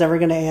God, is this ever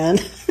going to end?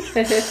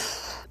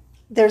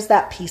 There's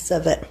that piece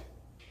of it.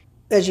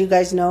 As you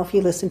guys know, if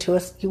you listen to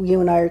us,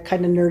 you and I are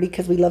kind of nerdy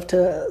because we love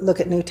to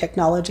look at new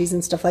technologies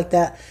and stuff like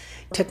that.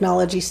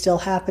 Technology's still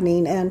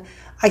happening, and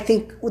I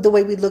think the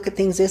way we look at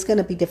things is going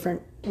to be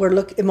different. More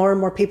and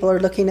more people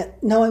are looking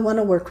at, no, I want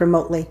to work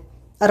remotely.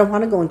 I don't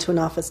want to go into an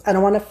office. I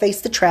don't want to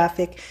face the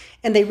traffic.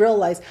 And they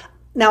realize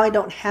now I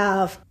don't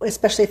have,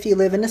 especially if you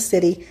live in a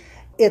city,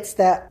 it's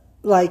that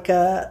like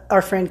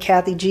our friend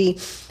Kathy G,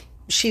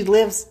 she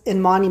lives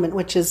in Monument,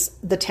 which is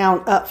the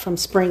town up from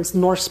Springs,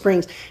 North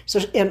Springs. So,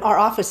 and our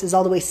office is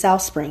all the way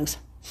South Springs.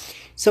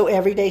 So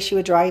every day she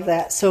would drive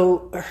that.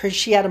 So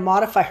she had to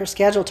modify her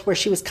schedule to where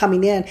she was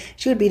coming in.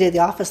 She would be to the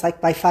office like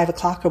by 5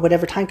 o'clock or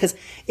whatever time, because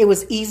it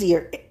was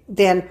easier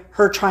than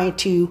her trying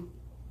to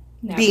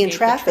be in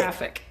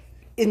traffic.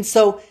 And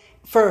so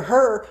for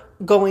her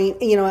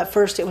going, at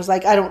first it was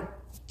like,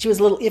 she was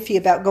a little iffy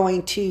about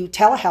going to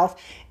telehealth.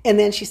 And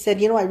then she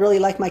said, I really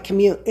like my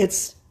commute.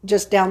 It's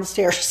just down the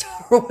stairs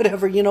or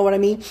whatever, you know what I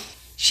mean?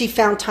 She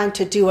found time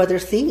to do other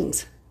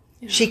things.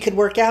 Yeah. She could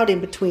work out in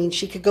between.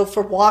 She could go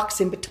for walks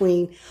in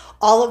between,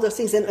 all of those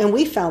things. And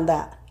we found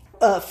that.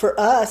 For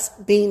us,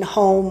 being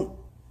home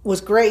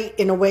was great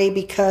in a way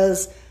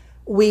because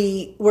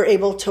we were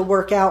able to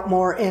work out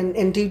more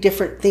and do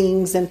different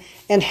things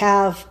and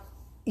have,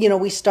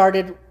 we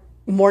started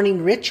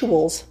morning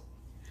rituals.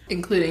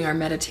 Including our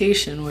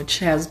meditation, which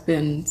has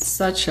been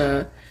such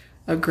a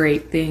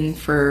great thing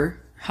for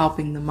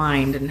helping the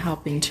mind and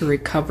helping to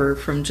recover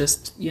from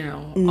just,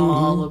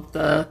 all of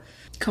the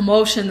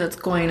commotion that's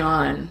going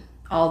on,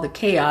 all the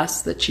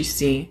chaos that you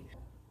see.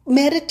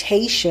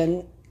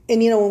 Meditation, and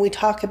when we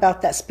talk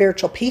about that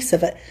spiritual piece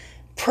of it,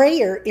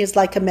 prayer is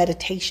like a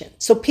meditation.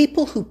 So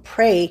people who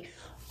pray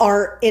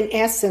are in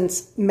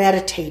essence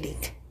meditating.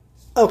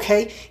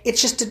 Okay?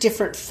 It's just a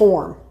different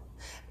form.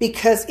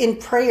 Because in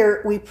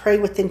prayer, we pray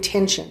with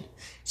intention.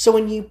 So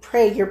when you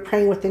pray, you're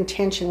praying with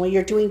intention. When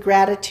you're doing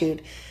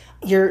gratitude,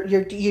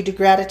 you do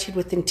gratitude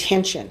with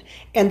intention.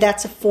 And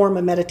that's a form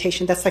of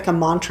meditation. That's like a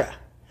mantra.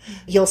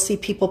 You'll see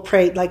people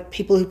pray, like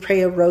people who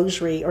pray a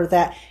rosary, or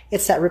that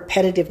it's that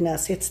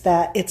repetitiveness.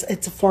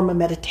 It's a form of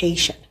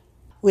meditation.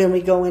 When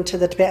we go into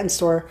the Tibetan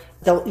store,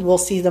 we'll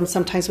see them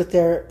sometimes with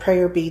their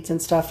prayer beads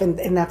and stuff,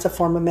 and that's a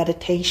form of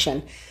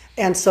meditation.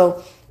 And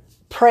so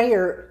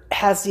prayer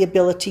has the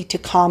ability to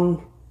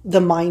calm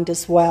the mind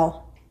as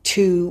well.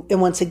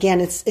 And once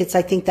again, it's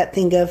I think that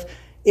thing of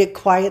it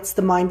quiets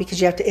the mind, because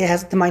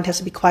the mind has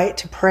to be quiet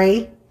to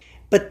pray,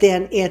 but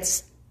then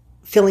it's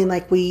feeling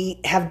like we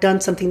have done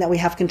something that we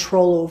have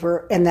control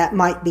over and that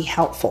might be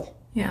helpful.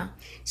 Yeah.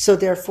 So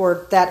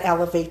therefore that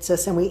elevates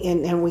us, and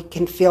we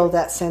can feel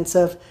that sense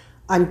of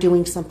I'm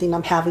doing something,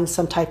 I'm having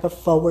some type of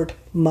forward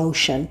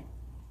motion.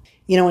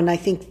 And I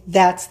think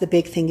that's the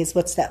big thing, is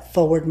what's that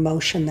forward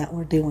motion that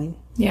we're doing.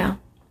 Yeah.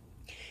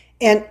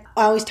 And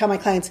I always tell my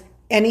clients,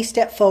 any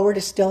step forward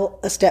is still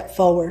a step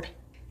forward.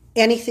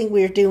 Anything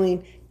we're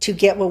doing to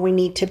get where we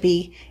need to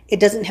be, it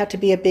doesn't have to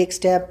be a big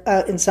step.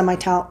 In some I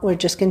tell, we're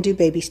just going to do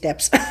baby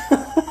steps.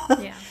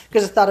 Yeah.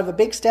 Because the thought of a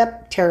big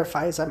step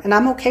terrifies them. And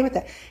I'm okay with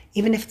that.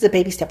 Even if it's a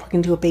baby step, we're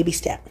going to do a baby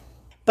step.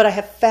 But I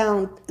have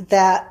found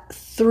that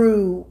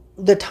through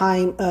the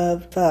time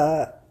of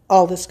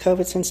all this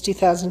COVID since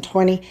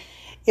 2020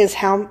 is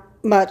how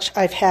much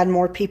I've had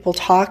more people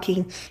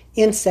talking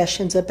in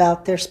sessions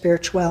about their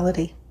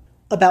spirituality,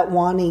 about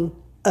wanting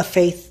a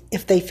faith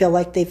if they feel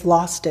like they've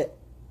lost it,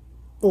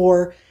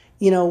 or,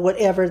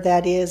 whatever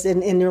that is,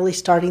 and really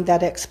starting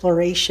that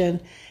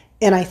exploration.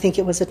 And I think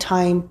it was a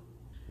time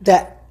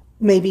that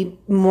maybe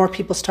more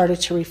people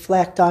started to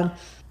reflect on,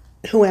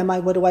 who am I,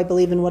 what do I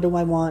believe in, what do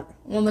I want?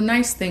 Well, the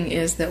nice thing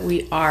is that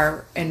we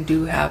are and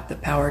do have the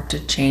power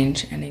to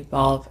change and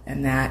evolve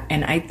in that.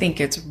 And I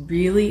think it's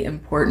really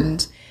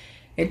important.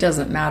 It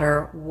doesn't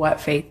matter what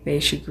faith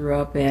base you grew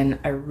up in.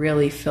 I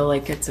really feel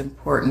like it's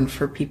important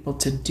for people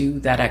to do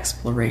that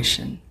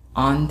exploration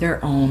on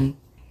their own.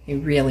 They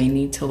really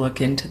need to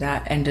look into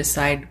that and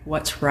decide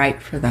what's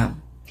right for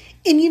them.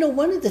 And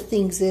one of the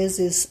things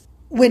is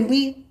when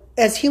we,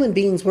 as human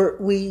beings,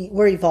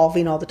 we're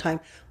evolving all the time,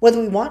 whether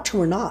we want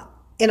to or not.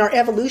 And our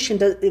evolution,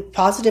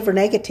 positive or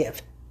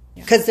negative,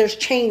 because there's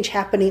change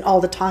happening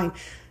all the time.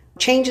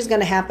 Change is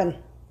going to happen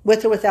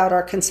with or without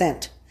our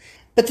consent.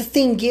 But the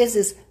thing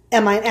is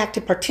am I an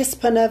active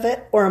participant of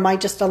it, or am I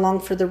just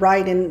along for the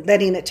ride and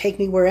letting it take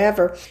me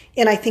wherever?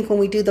 And I think when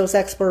we do those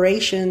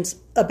explorations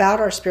about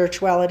our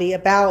spirituality,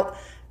 about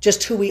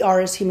just who we are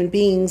as human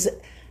beings,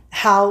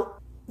 how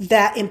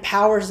that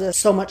empowers us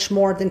so much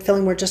more than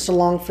feeling we're just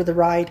along for the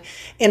ride.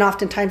 And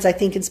oftentimes I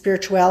think in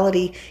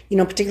spirituality,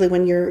 particularly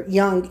when you're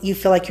young, you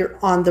feel like you're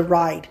on the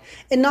ride.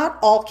 And not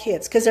all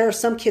kids, because there are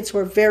some kids who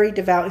are very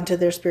devout into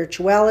their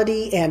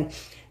spirituality and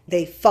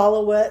they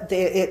follow it.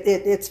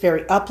 It's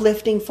very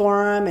uplifting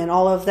for them and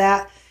all of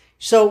that.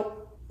 So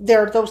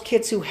there are those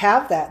kids who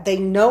have that. They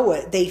know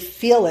it. They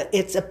feel it.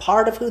 It's a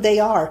part of who they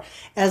are,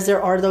 as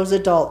there are those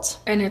adults.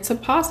 And it's a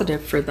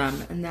positive for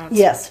them. And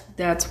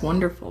that's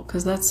wonderful,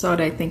 because that's what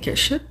I think it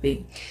should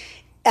be.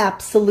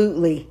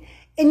 Absolutely.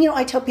 And,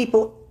 I tell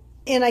people,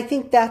 and I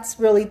think that's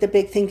really the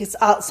big thing, because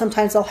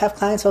sometimes I'll have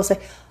clients who will say,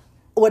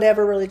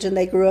 whatever religion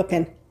they grew up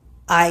in,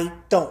 I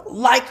don't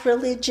like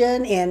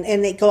religion.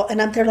 And they go, and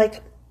they're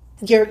like,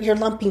 you're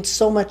lumping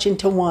so much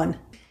into one.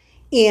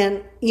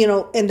 And,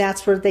 and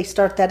that's where they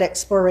start that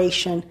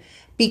exploration.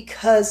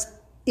 Because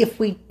if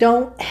we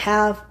don't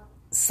have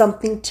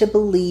something to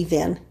believe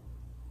in,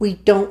 we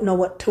don't know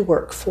what to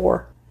work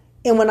for.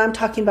 And when I'm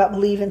talking about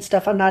believe in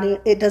stuff,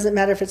 it doesn't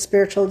matter if it's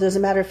spiritual, it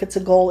doesn't matter if it's a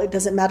goal, it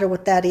doesn't matter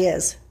what that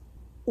is.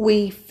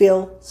 We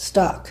feel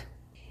stuck.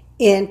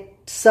 And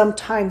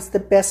sometimes the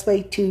best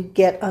way to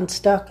get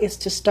unstuck is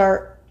to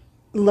start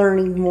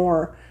learning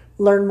more.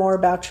 Learn more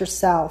about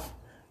yourself.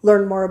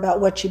 Learn more about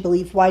what you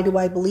believe. Why do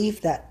I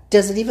believe that?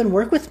 Does it even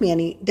work with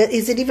me?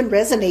 Is it even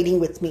resonating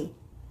with me?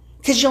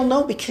 Because you'll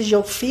know, because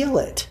you'll feel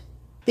it.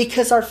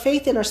 Because our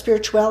faith and our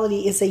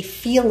spirituality is a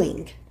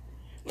feeling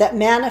that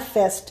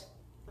manifests.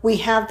 We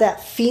have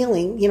that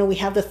feeling, we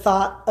have the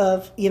thought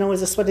of, is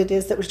this what it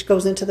is, that which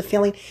goes into the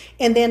feeling?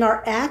 And then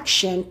our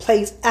action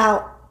plays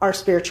out our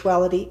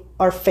spirituality,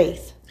 our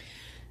faith.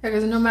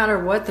 Because no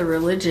matter what the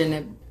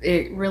religion,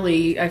 it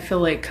really, I feel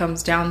like,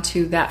 comes down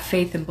to that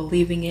faith and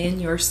believing in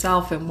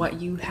yourself and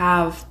what you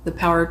have the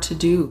power to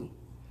do.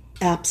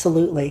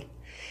 Absolutely.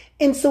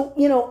 And so,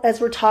 as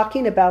we're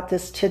talking about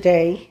this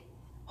today,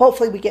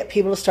 hopefully we get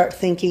people to start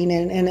thinking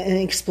and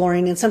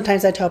exploring. And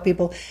sometimes I tell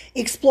people,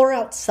 explore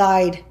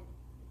outside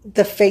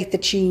the faith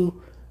that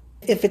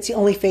if it's the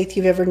only faith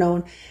you've ever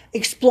known.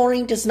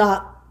 Exploring does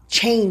not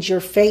change your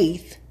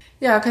faith.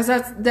 Yeah, because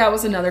that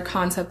was another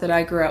concept that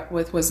I grew up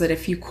with, was that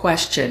if you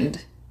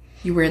questioned,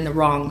 you were in the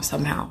wrong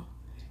somehow.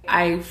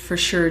 I for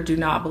sure do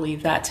not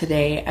believe that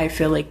today. I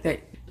feel like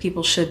that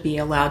people should be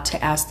allowed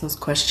to ask those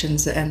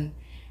questions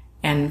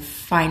and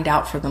find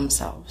out for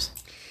themselves.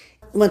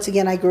 Once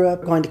again, I grew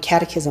up going to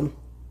catechism.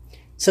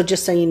 So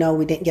just so you know,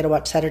 we didn't get to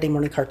watch Saturday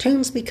morning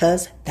cartoons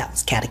because that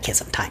was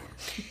catechism time.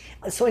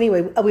 So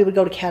anyway, we would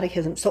go to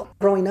catechism. So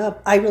growing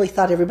up, I really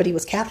thought everybody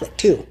was Catholic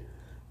too,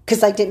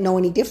 because I didn't know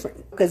any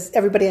different, because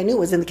everybody I knew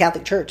was in the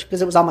Catholic Church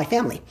because it was all my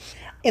family.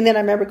 And then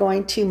I remember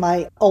going to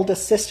my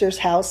oldest sister's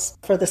house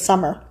for the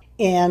summer,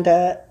 and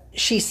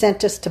she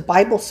sent us to a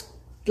Bible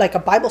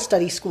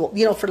study school,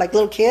 for like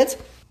little kids.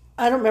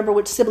 I don't remember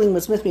which sibling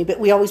was with me, but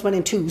we always went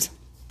in twos.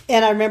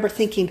 And I remember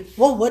thinking,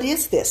 whoa, what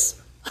is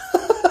this?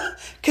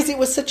 Because it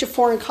was such a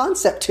foreign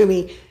concept to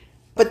me.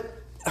 But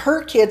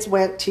her kids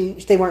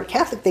they weren't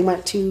Catholic, they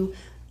went to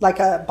like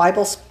a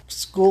Bible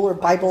school or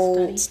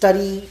Bible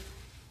study,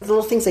 the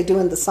little things they do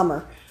in the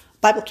summer.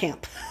 Bible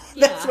camp.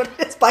 Yeah. That's what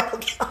it is, Bible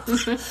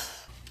camp.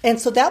 And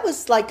so that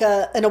was like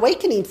an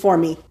awakening for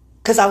me,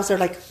 because I was there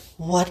like,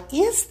 what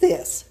is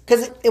this?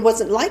 Because it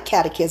wasn't like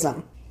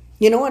catechism,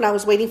 and I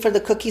was waiting for the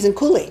cookies and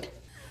Kool-Aid.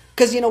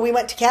 Because, we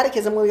went to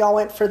catechism, we all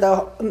went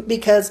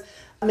because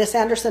Miss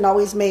Anderson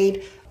always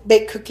made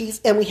baked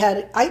cookies, and we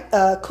had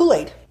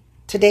Kool-Aid.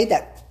 Today,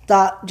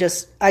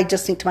 I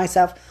just think to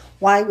myself,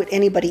 why would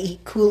anybody eat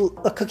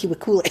a cookie with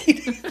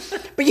Kool-Aid?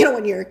 But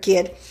when you're a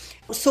kid.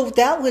 So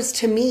that was,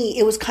 to me,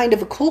 it was kind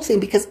of a cool thing,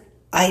 because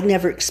I had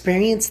never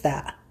experienced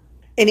that.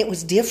 And it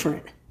was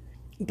different.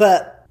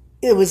 But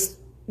it was,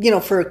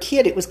 for a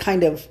kid, it was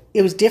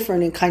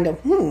different and kind of,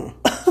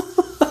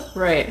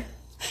 Right.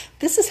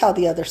 This is how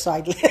the other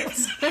side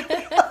lives.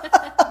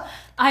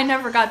 I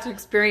never got to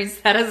experience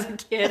that as a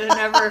kid, and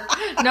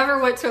never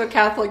went to a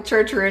Catholic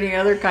church or any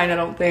other kind, I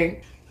don't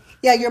think.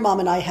 Yeah, your mom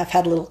and I have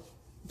had little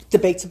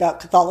debates about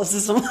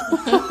Catholicism.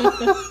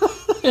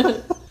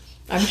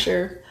 I'm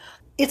sure.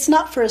 It's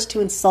not for us to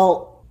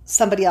insult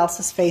somebody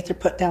else's faith or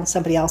put down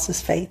somebody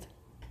else's faith,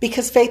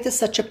 because faith is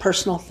such a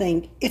personal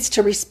thing. It's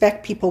to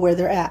respect people where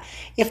they're at.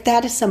 If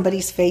that is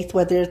somebody's faith,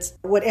 whether it's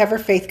whatever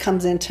faith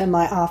comes into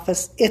my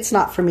office, it's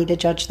not for me to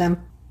judge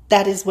them.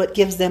 That is what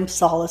gives them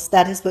solace.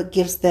 That is what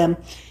gives them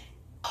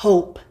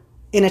hope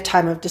in a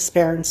time of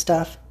despair and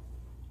stuff.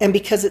 And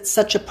because it's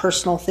such a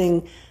personal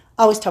thing,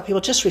 I always tell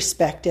people, just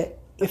respect it.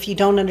 If you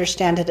don't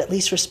understand it, at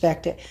least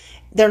respect it.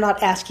 They're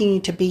not asking you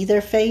to be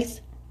their faith,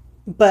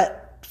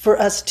 but for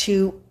us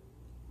to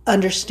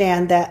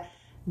understand that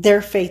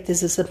their faith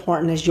is as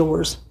important as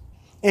yours,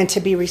 and to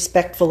be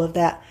respectful of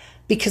that,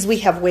 because we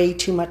have way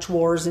too much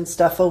wars and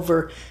stuff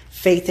over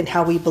faith and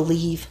how we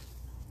believe.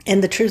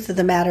 And the truth of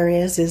the matter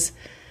is it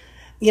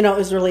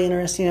was really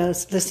interesting. I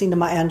was listening to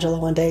Maya Angelou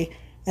one day,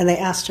 and they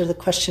asked her the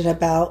question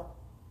about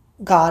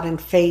God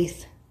and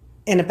faith,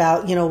 and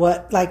about,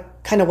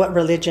 what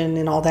religion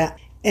and all that.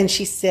 And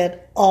she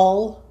said,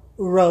 all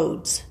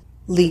roads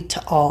lead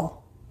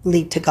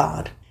to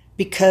God.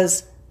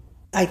 Because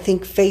I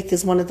think faith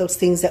is one of those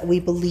things that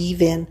we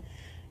believe in.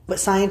 But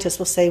scientists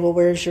will say, well,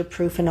 where's your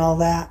proof and all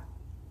that?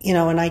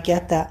 And I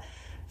get that.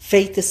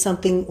 Faith is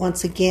something,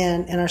 once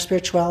again, and our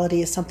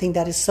spirituality is something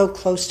that is so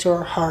close to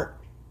our heart.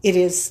 It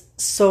is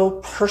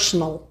so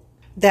personal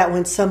that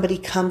when somebody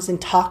comes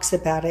and talks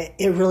about it,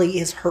 it really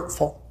is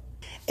hurtful.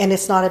 And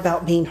it's not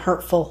about being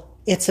hurtful.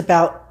 It's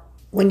about,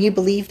 when you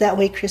believe that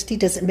way, Christy,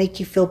 does it make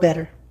you feel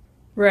better?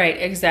 Right,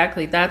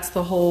 exactly. That's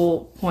the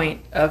whole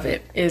point of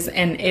it.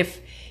 And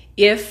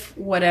if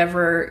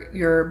whatever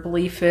your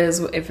belief is,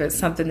 if it's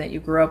something that you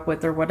grew up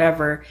with or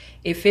whatever,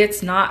 if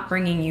it's not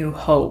bringing you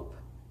hope,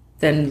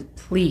 then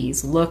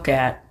please look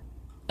at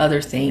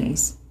other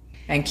things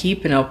and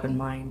keep an open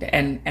mind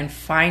and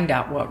find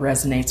out what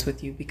resonates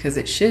with you, because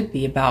it should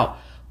be about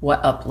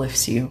what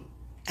uplifts you.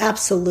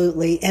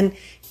 Absolutely. And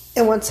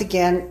once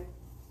again,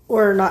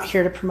 we're not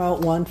here to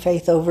promote one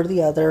faith over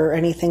the other or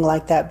anything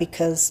like that,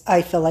 because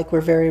I feel like we're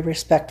very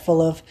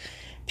respectful of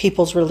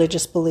people's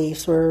religious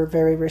beliefs. We're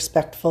very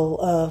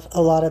respectful of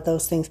a lot of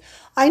those things.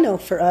 I know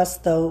for us,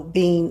 though,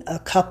 being a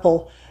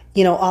couple,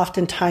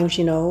 oftentimes,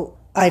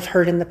 I've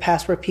heard in the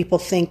past where people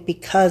think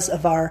because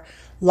of our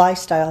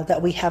lifestyle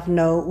that we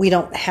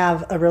don't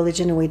have a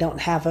religion and we don't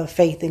have a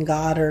faith in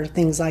God or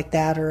things like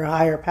that, or a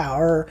higher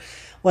power or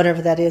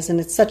whatever that is. And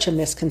it's such a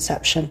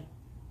misconception.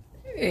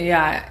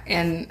 Yeah.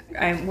 And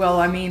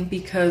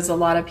because a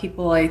lot of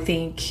people, I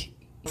think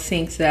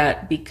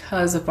that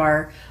because of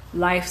our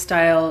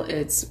lifestyle,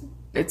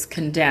 it's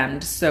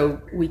condemned.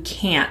 So we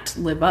can't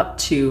live up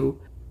to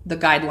the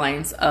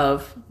guidelines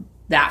of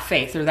that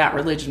faith or that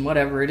religion,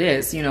 whatever it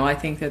is. I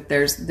think that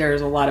there's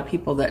a lot of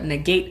people that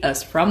negate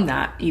us from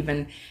that,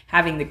 even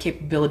having the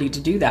capability to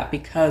do that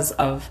because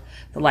of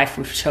the life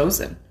we've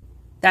chosen.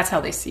 That's how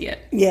they see it.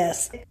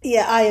 Yes.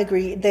 Yeah, I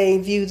agree. They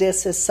view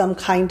this as some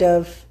kind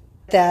of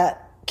that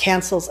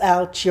cancels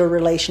out your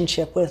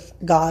relationship with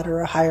God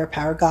or a higher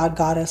power, God,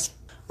 goddess,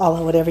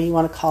 Allah, whatever you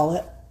want to call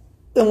it.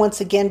 And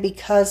once again,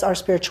 because our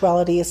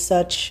spirituality is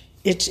such,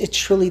 it's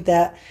truly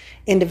that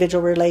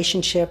individual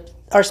relationship.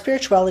 Our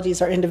spirituality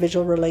is our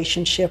individual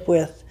relationship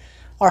with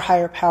our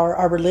higher power.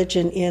 Our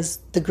religion is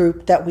the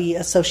group that we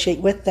associate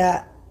with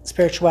that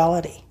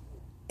spirituality.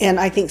 And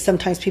I think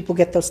sometimes people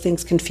get those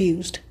things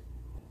confused,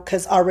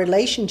 because our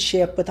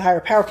relationship with the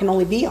higher power can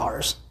only be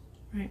ours.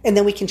 Right. And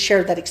then we can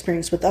share that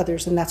experience with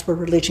others, and that's where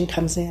religion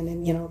comes in,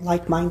 and,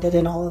 like-minded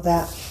and all of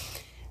that.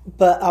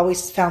 But I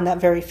always found that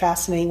very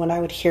fascinating when I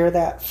would hear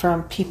that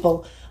from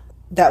people,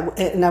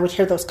 and I would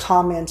hear those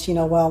comments,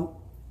 well,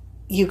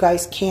 you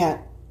guys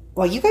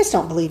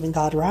don't believe in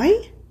God,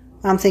 right?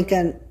 I'm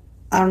thinking,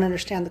 I don't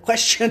understand the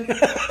question.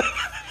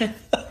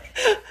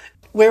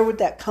 Where would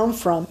that come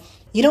from?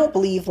 You don't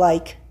believe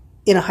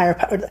in a higher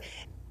power.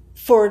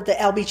 For the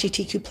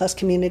LGBTQ plus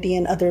community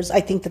and others, I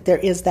think that there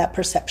is that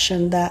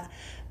perception that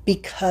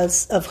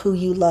because of who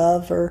you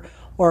love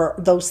or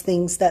those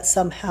things, that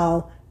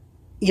somehow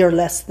you're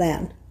less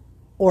than,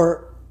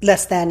 or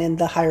less than in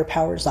the higher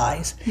power's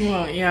eyes.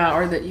 Well, yeah,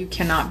 or that you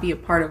cannot be a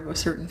part of a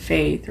certain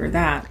faith or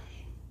that.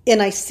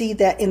 And I see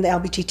that in the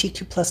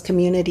LGBTQ plus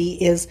community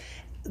is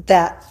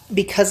that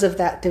because of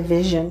that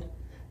division,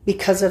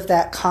 because of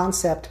that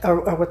concept,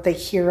 or what they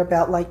hear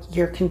about,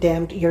 you're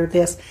condemned, you're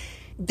this,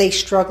 they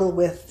struggle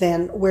with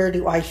then, where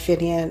do I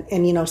fit in?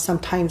 And,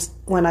 sometimes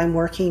when I'm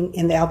working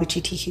in the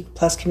LGBTQ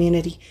plus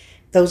community,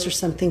 those are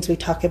some things we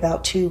talk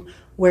about too.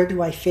 Where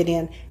do I fit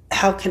in?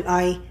 How can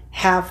I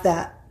have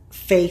that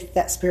faith,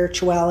 that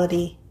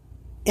spirituality,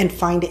 and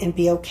find it and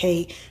be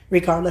okay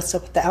regardless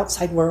of what the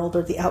outside world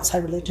or the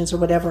outside religions or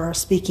whatever are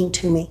speaking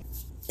to me?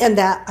 And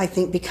that, I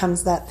think,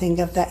 becomes that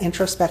thing of that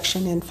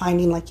introspection and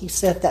finding, like you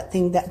said, that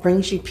thing that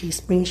brings you peace,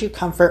 brings you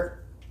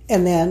comfort.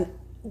 And then,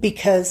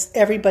 because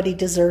everybody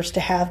deserves to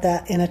have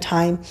that in a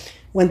time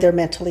when they're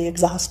mentally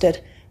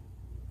exhausted,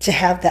 to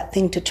have that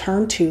thing to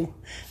turn to,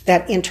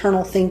 that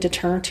internal thing to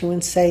turn to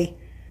and say,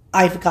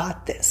 I've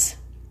got this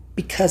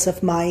because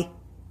of my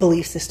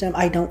belief system.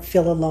 I don't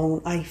feel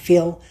alone. I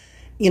feel,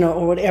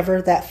 or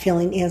whatever that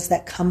feeling is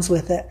that comes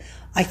with it,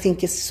 I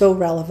think is so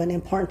relevant,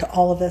 important to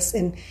all of us.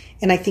 And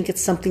I think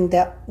it's something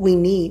that we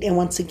need. And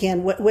once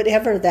again,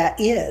 whatever that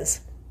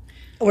is,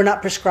 we're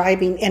not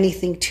prescribing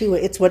anything to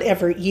it. It's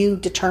whatever you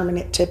determine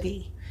it to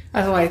be.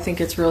 That's why I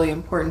think it's really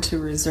important to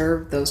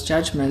reserve those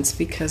judgments,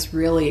 because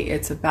really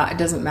it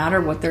doesn't matter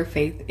what their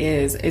faith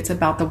is. It's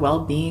about the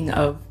well-being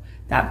of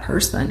that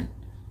person.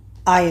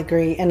 I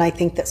agree. And I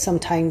think that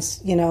sometimes,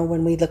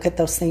 when we look at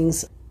those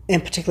things,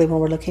 and particularly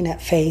when we're looking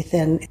at faith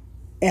and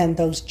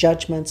those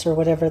judgments or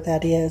whatever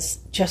that is,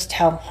 just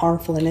how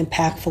harmful and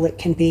impactful it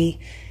can be.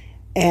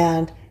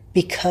 And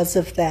because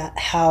of that,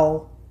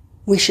 how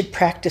we should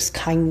practice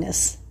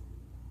kindness.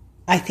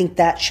 I think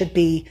that should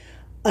be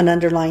an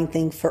underlying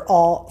thing for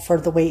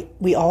the way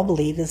we all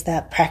believe, is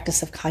that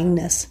practice of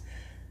kindness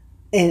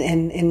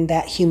and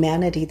that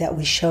humanity that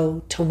we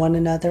show to one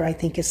another, I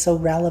think is so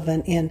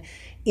relevant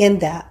in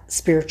that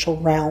spiritual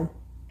realm.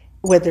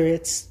 Whether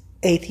it's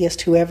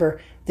atheist, whoever,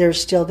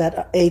 there's still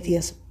that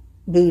atheist,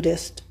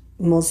 Buddhist,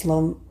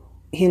 Muslim,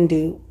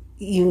 Hindu,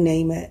 you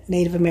name it,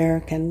 Native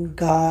American,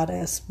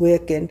 Goddess,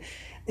 Wiccan,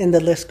 and the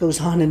list goes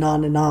on and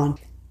on and on.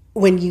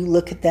 When you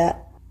look at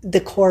that,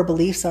 the core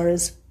beliefs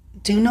is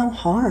do no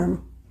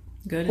harm.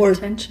 Good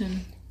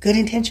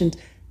intentions.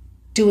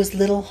 Do as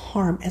little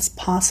harm as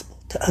possible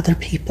to other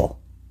people.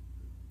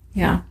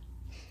 Yeah.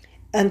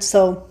 And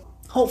so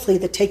hopefully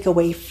the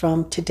takeaway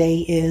from today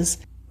is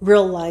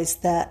realize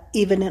that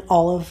even in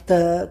all of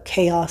the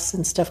chaos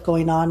and stuff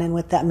going on, and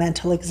with that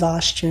mental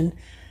exhaustion,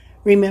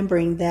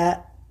 remembering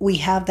that we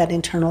have that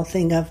internal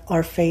thing of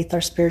our faith,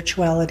 our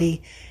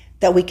spirituality,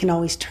 that we can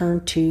always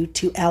turn to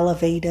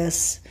elevate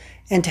us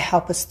and to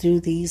help us through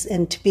these,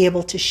 and to be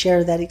able to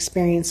share that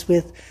experience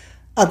with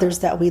others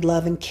that we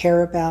love and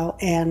care about,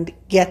 and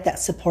get that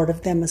support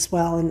of them as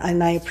well.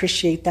 And I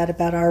appreciate that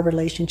about our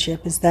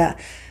relationship, is that,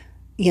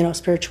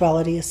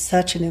 spirituality is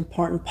such an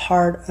important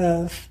part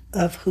of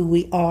who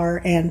we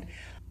are. And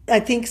I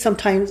think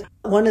sometimes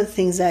one of the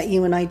things that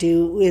you and I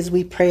do is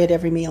we pray at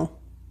every meal.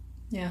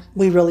 Yeah.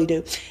 We really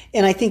do.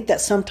 And I think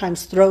that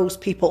sometimes throws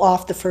people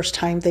off the first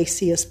time they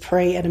see us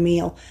pray at a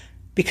meal,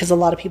 because a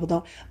lot of people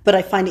don't. But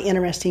I find it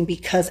interesting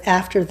because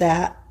after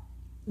that,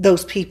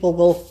 those people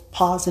will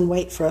pause and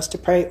wait for us to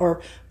pray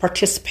or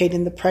participate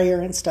in the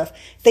prayer and stuff.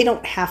 They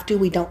don't have to.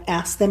 We don't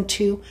ask them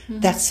to. Mm-hmm.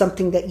 That's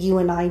something that you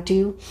and I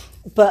do.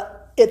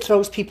 But it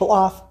throws people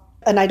off.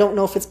 And I don't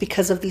know if it's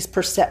because of these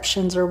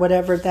perceptions or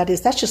whatever that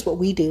is. That's just what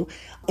we do.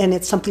 And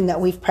it's something that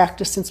we've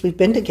practiced since we've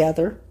been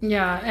together.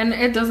 Yeah, and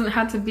it doesn't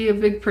have to be a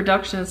big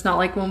production. It's not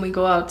like when we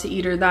go out to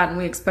eat or that and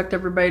we expect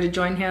everybody to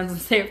join hands and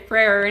say a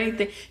prayer or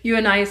anything. You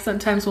and I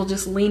sometimes will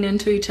just lean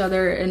into each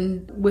other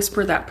and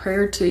whisper that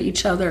prayer to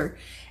each other.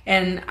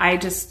 And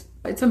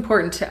it's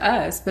important to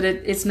us, but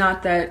it's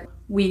not that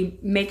we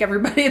make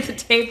everybody at the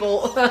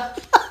table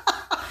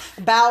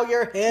bow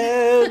your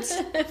heads.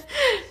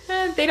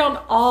 They don't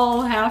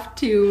all have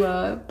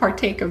to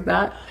partake of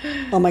that.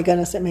 Oh my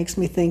goodness, it makes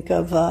me think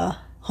of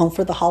Home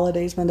for the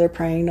Holidays when they're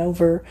praying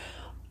over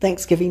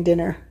Thanksgiving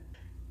dinner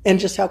and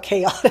just how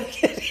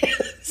chaotic it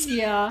is.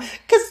 Yeah.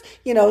 Because,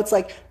 it's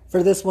like,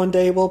 for this one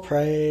day we'll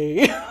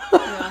pray.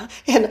 Yeah.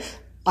 And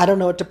I don't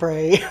know what to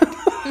pray.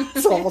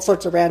 So all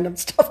sorts of random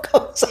stuff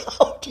comes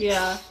out.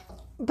 Yeah.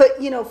 But,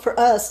 for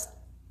us,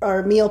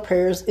 our meal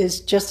prayers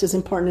is just as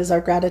important as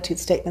our gratitude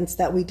statements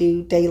that we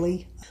do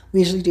daily.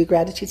 We usually do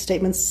gratitude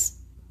statements.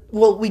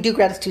 Well, we do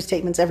gratitude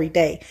statements every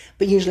day,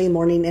 but usually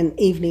morning and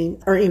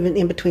evening, or even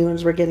in between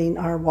when we're getting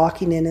our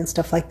walking in and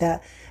stuff like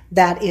that.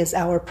 That is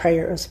our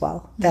prayer as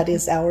well. Mm-hmm. That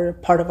is our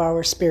part of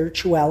our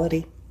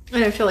spirituality.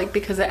 And I feel like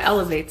because it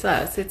elevates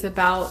us, it's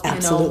about,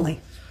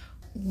 absolutely,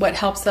 what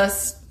helps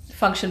us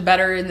function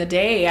better in the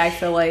day, I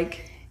feel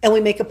like. And we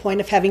make a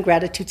point of having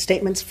gratitude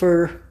statements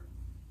for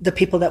the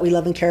people that we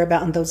love and care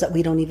about and those that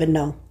we don't even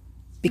know,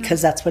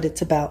 because that's what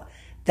it's about,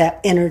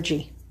 that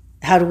energy.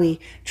 How do we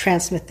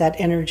transmit that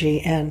energy?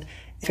 And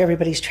if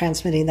everybody's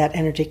transmitting that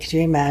energy, could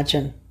you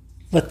imagine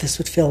what this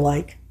would feel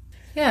like?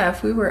 Yeah,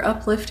 if we were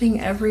uplifting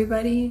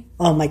everybody.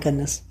 Oh my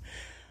goodness.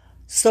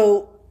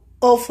 So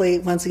hopefully,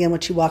 once again,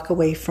 what you walk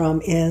away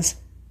from is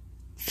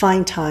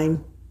find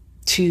time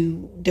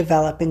to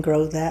develop and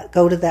grow that.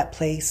 Go to that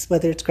place,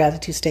 whether it's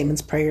gratitude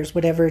statements, prayers,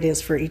 whatever it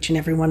is for each and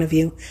every one of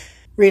you.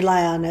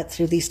 Rely on it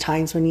through these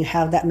times when you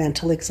have that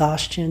mental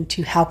exhaustion,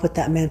 to help with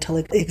that mental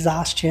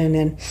exhaustion.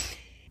 And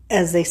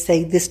as they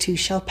say, this too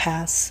shall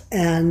pass.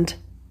 And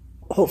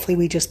hopefully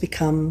we just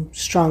become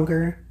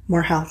stronger,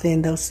 more healthy,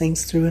 and those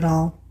things through it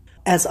all.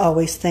 As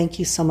always, thank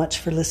you so much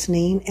for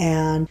listening.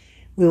 And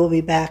we will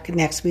be back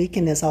next week.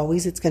 And as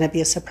always, it's going to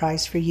be a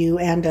surprise for you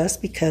and us,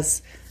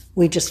 because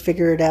we just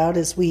figure it out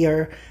as we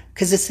are,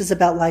 because this is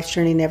about life's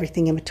journey and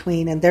everything in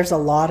between. And there's a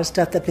lot of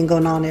stuff that's been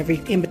going on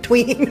in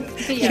between.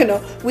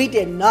 Yes. We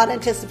did not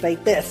anticipate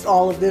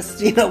all of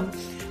this,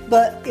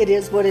 but it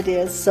is what it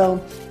is.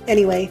 So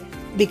anyway,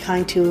 be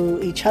kind to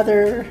each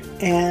other,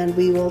 and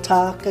we will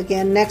talk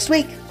again next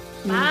week.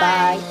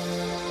 Bye. Bye.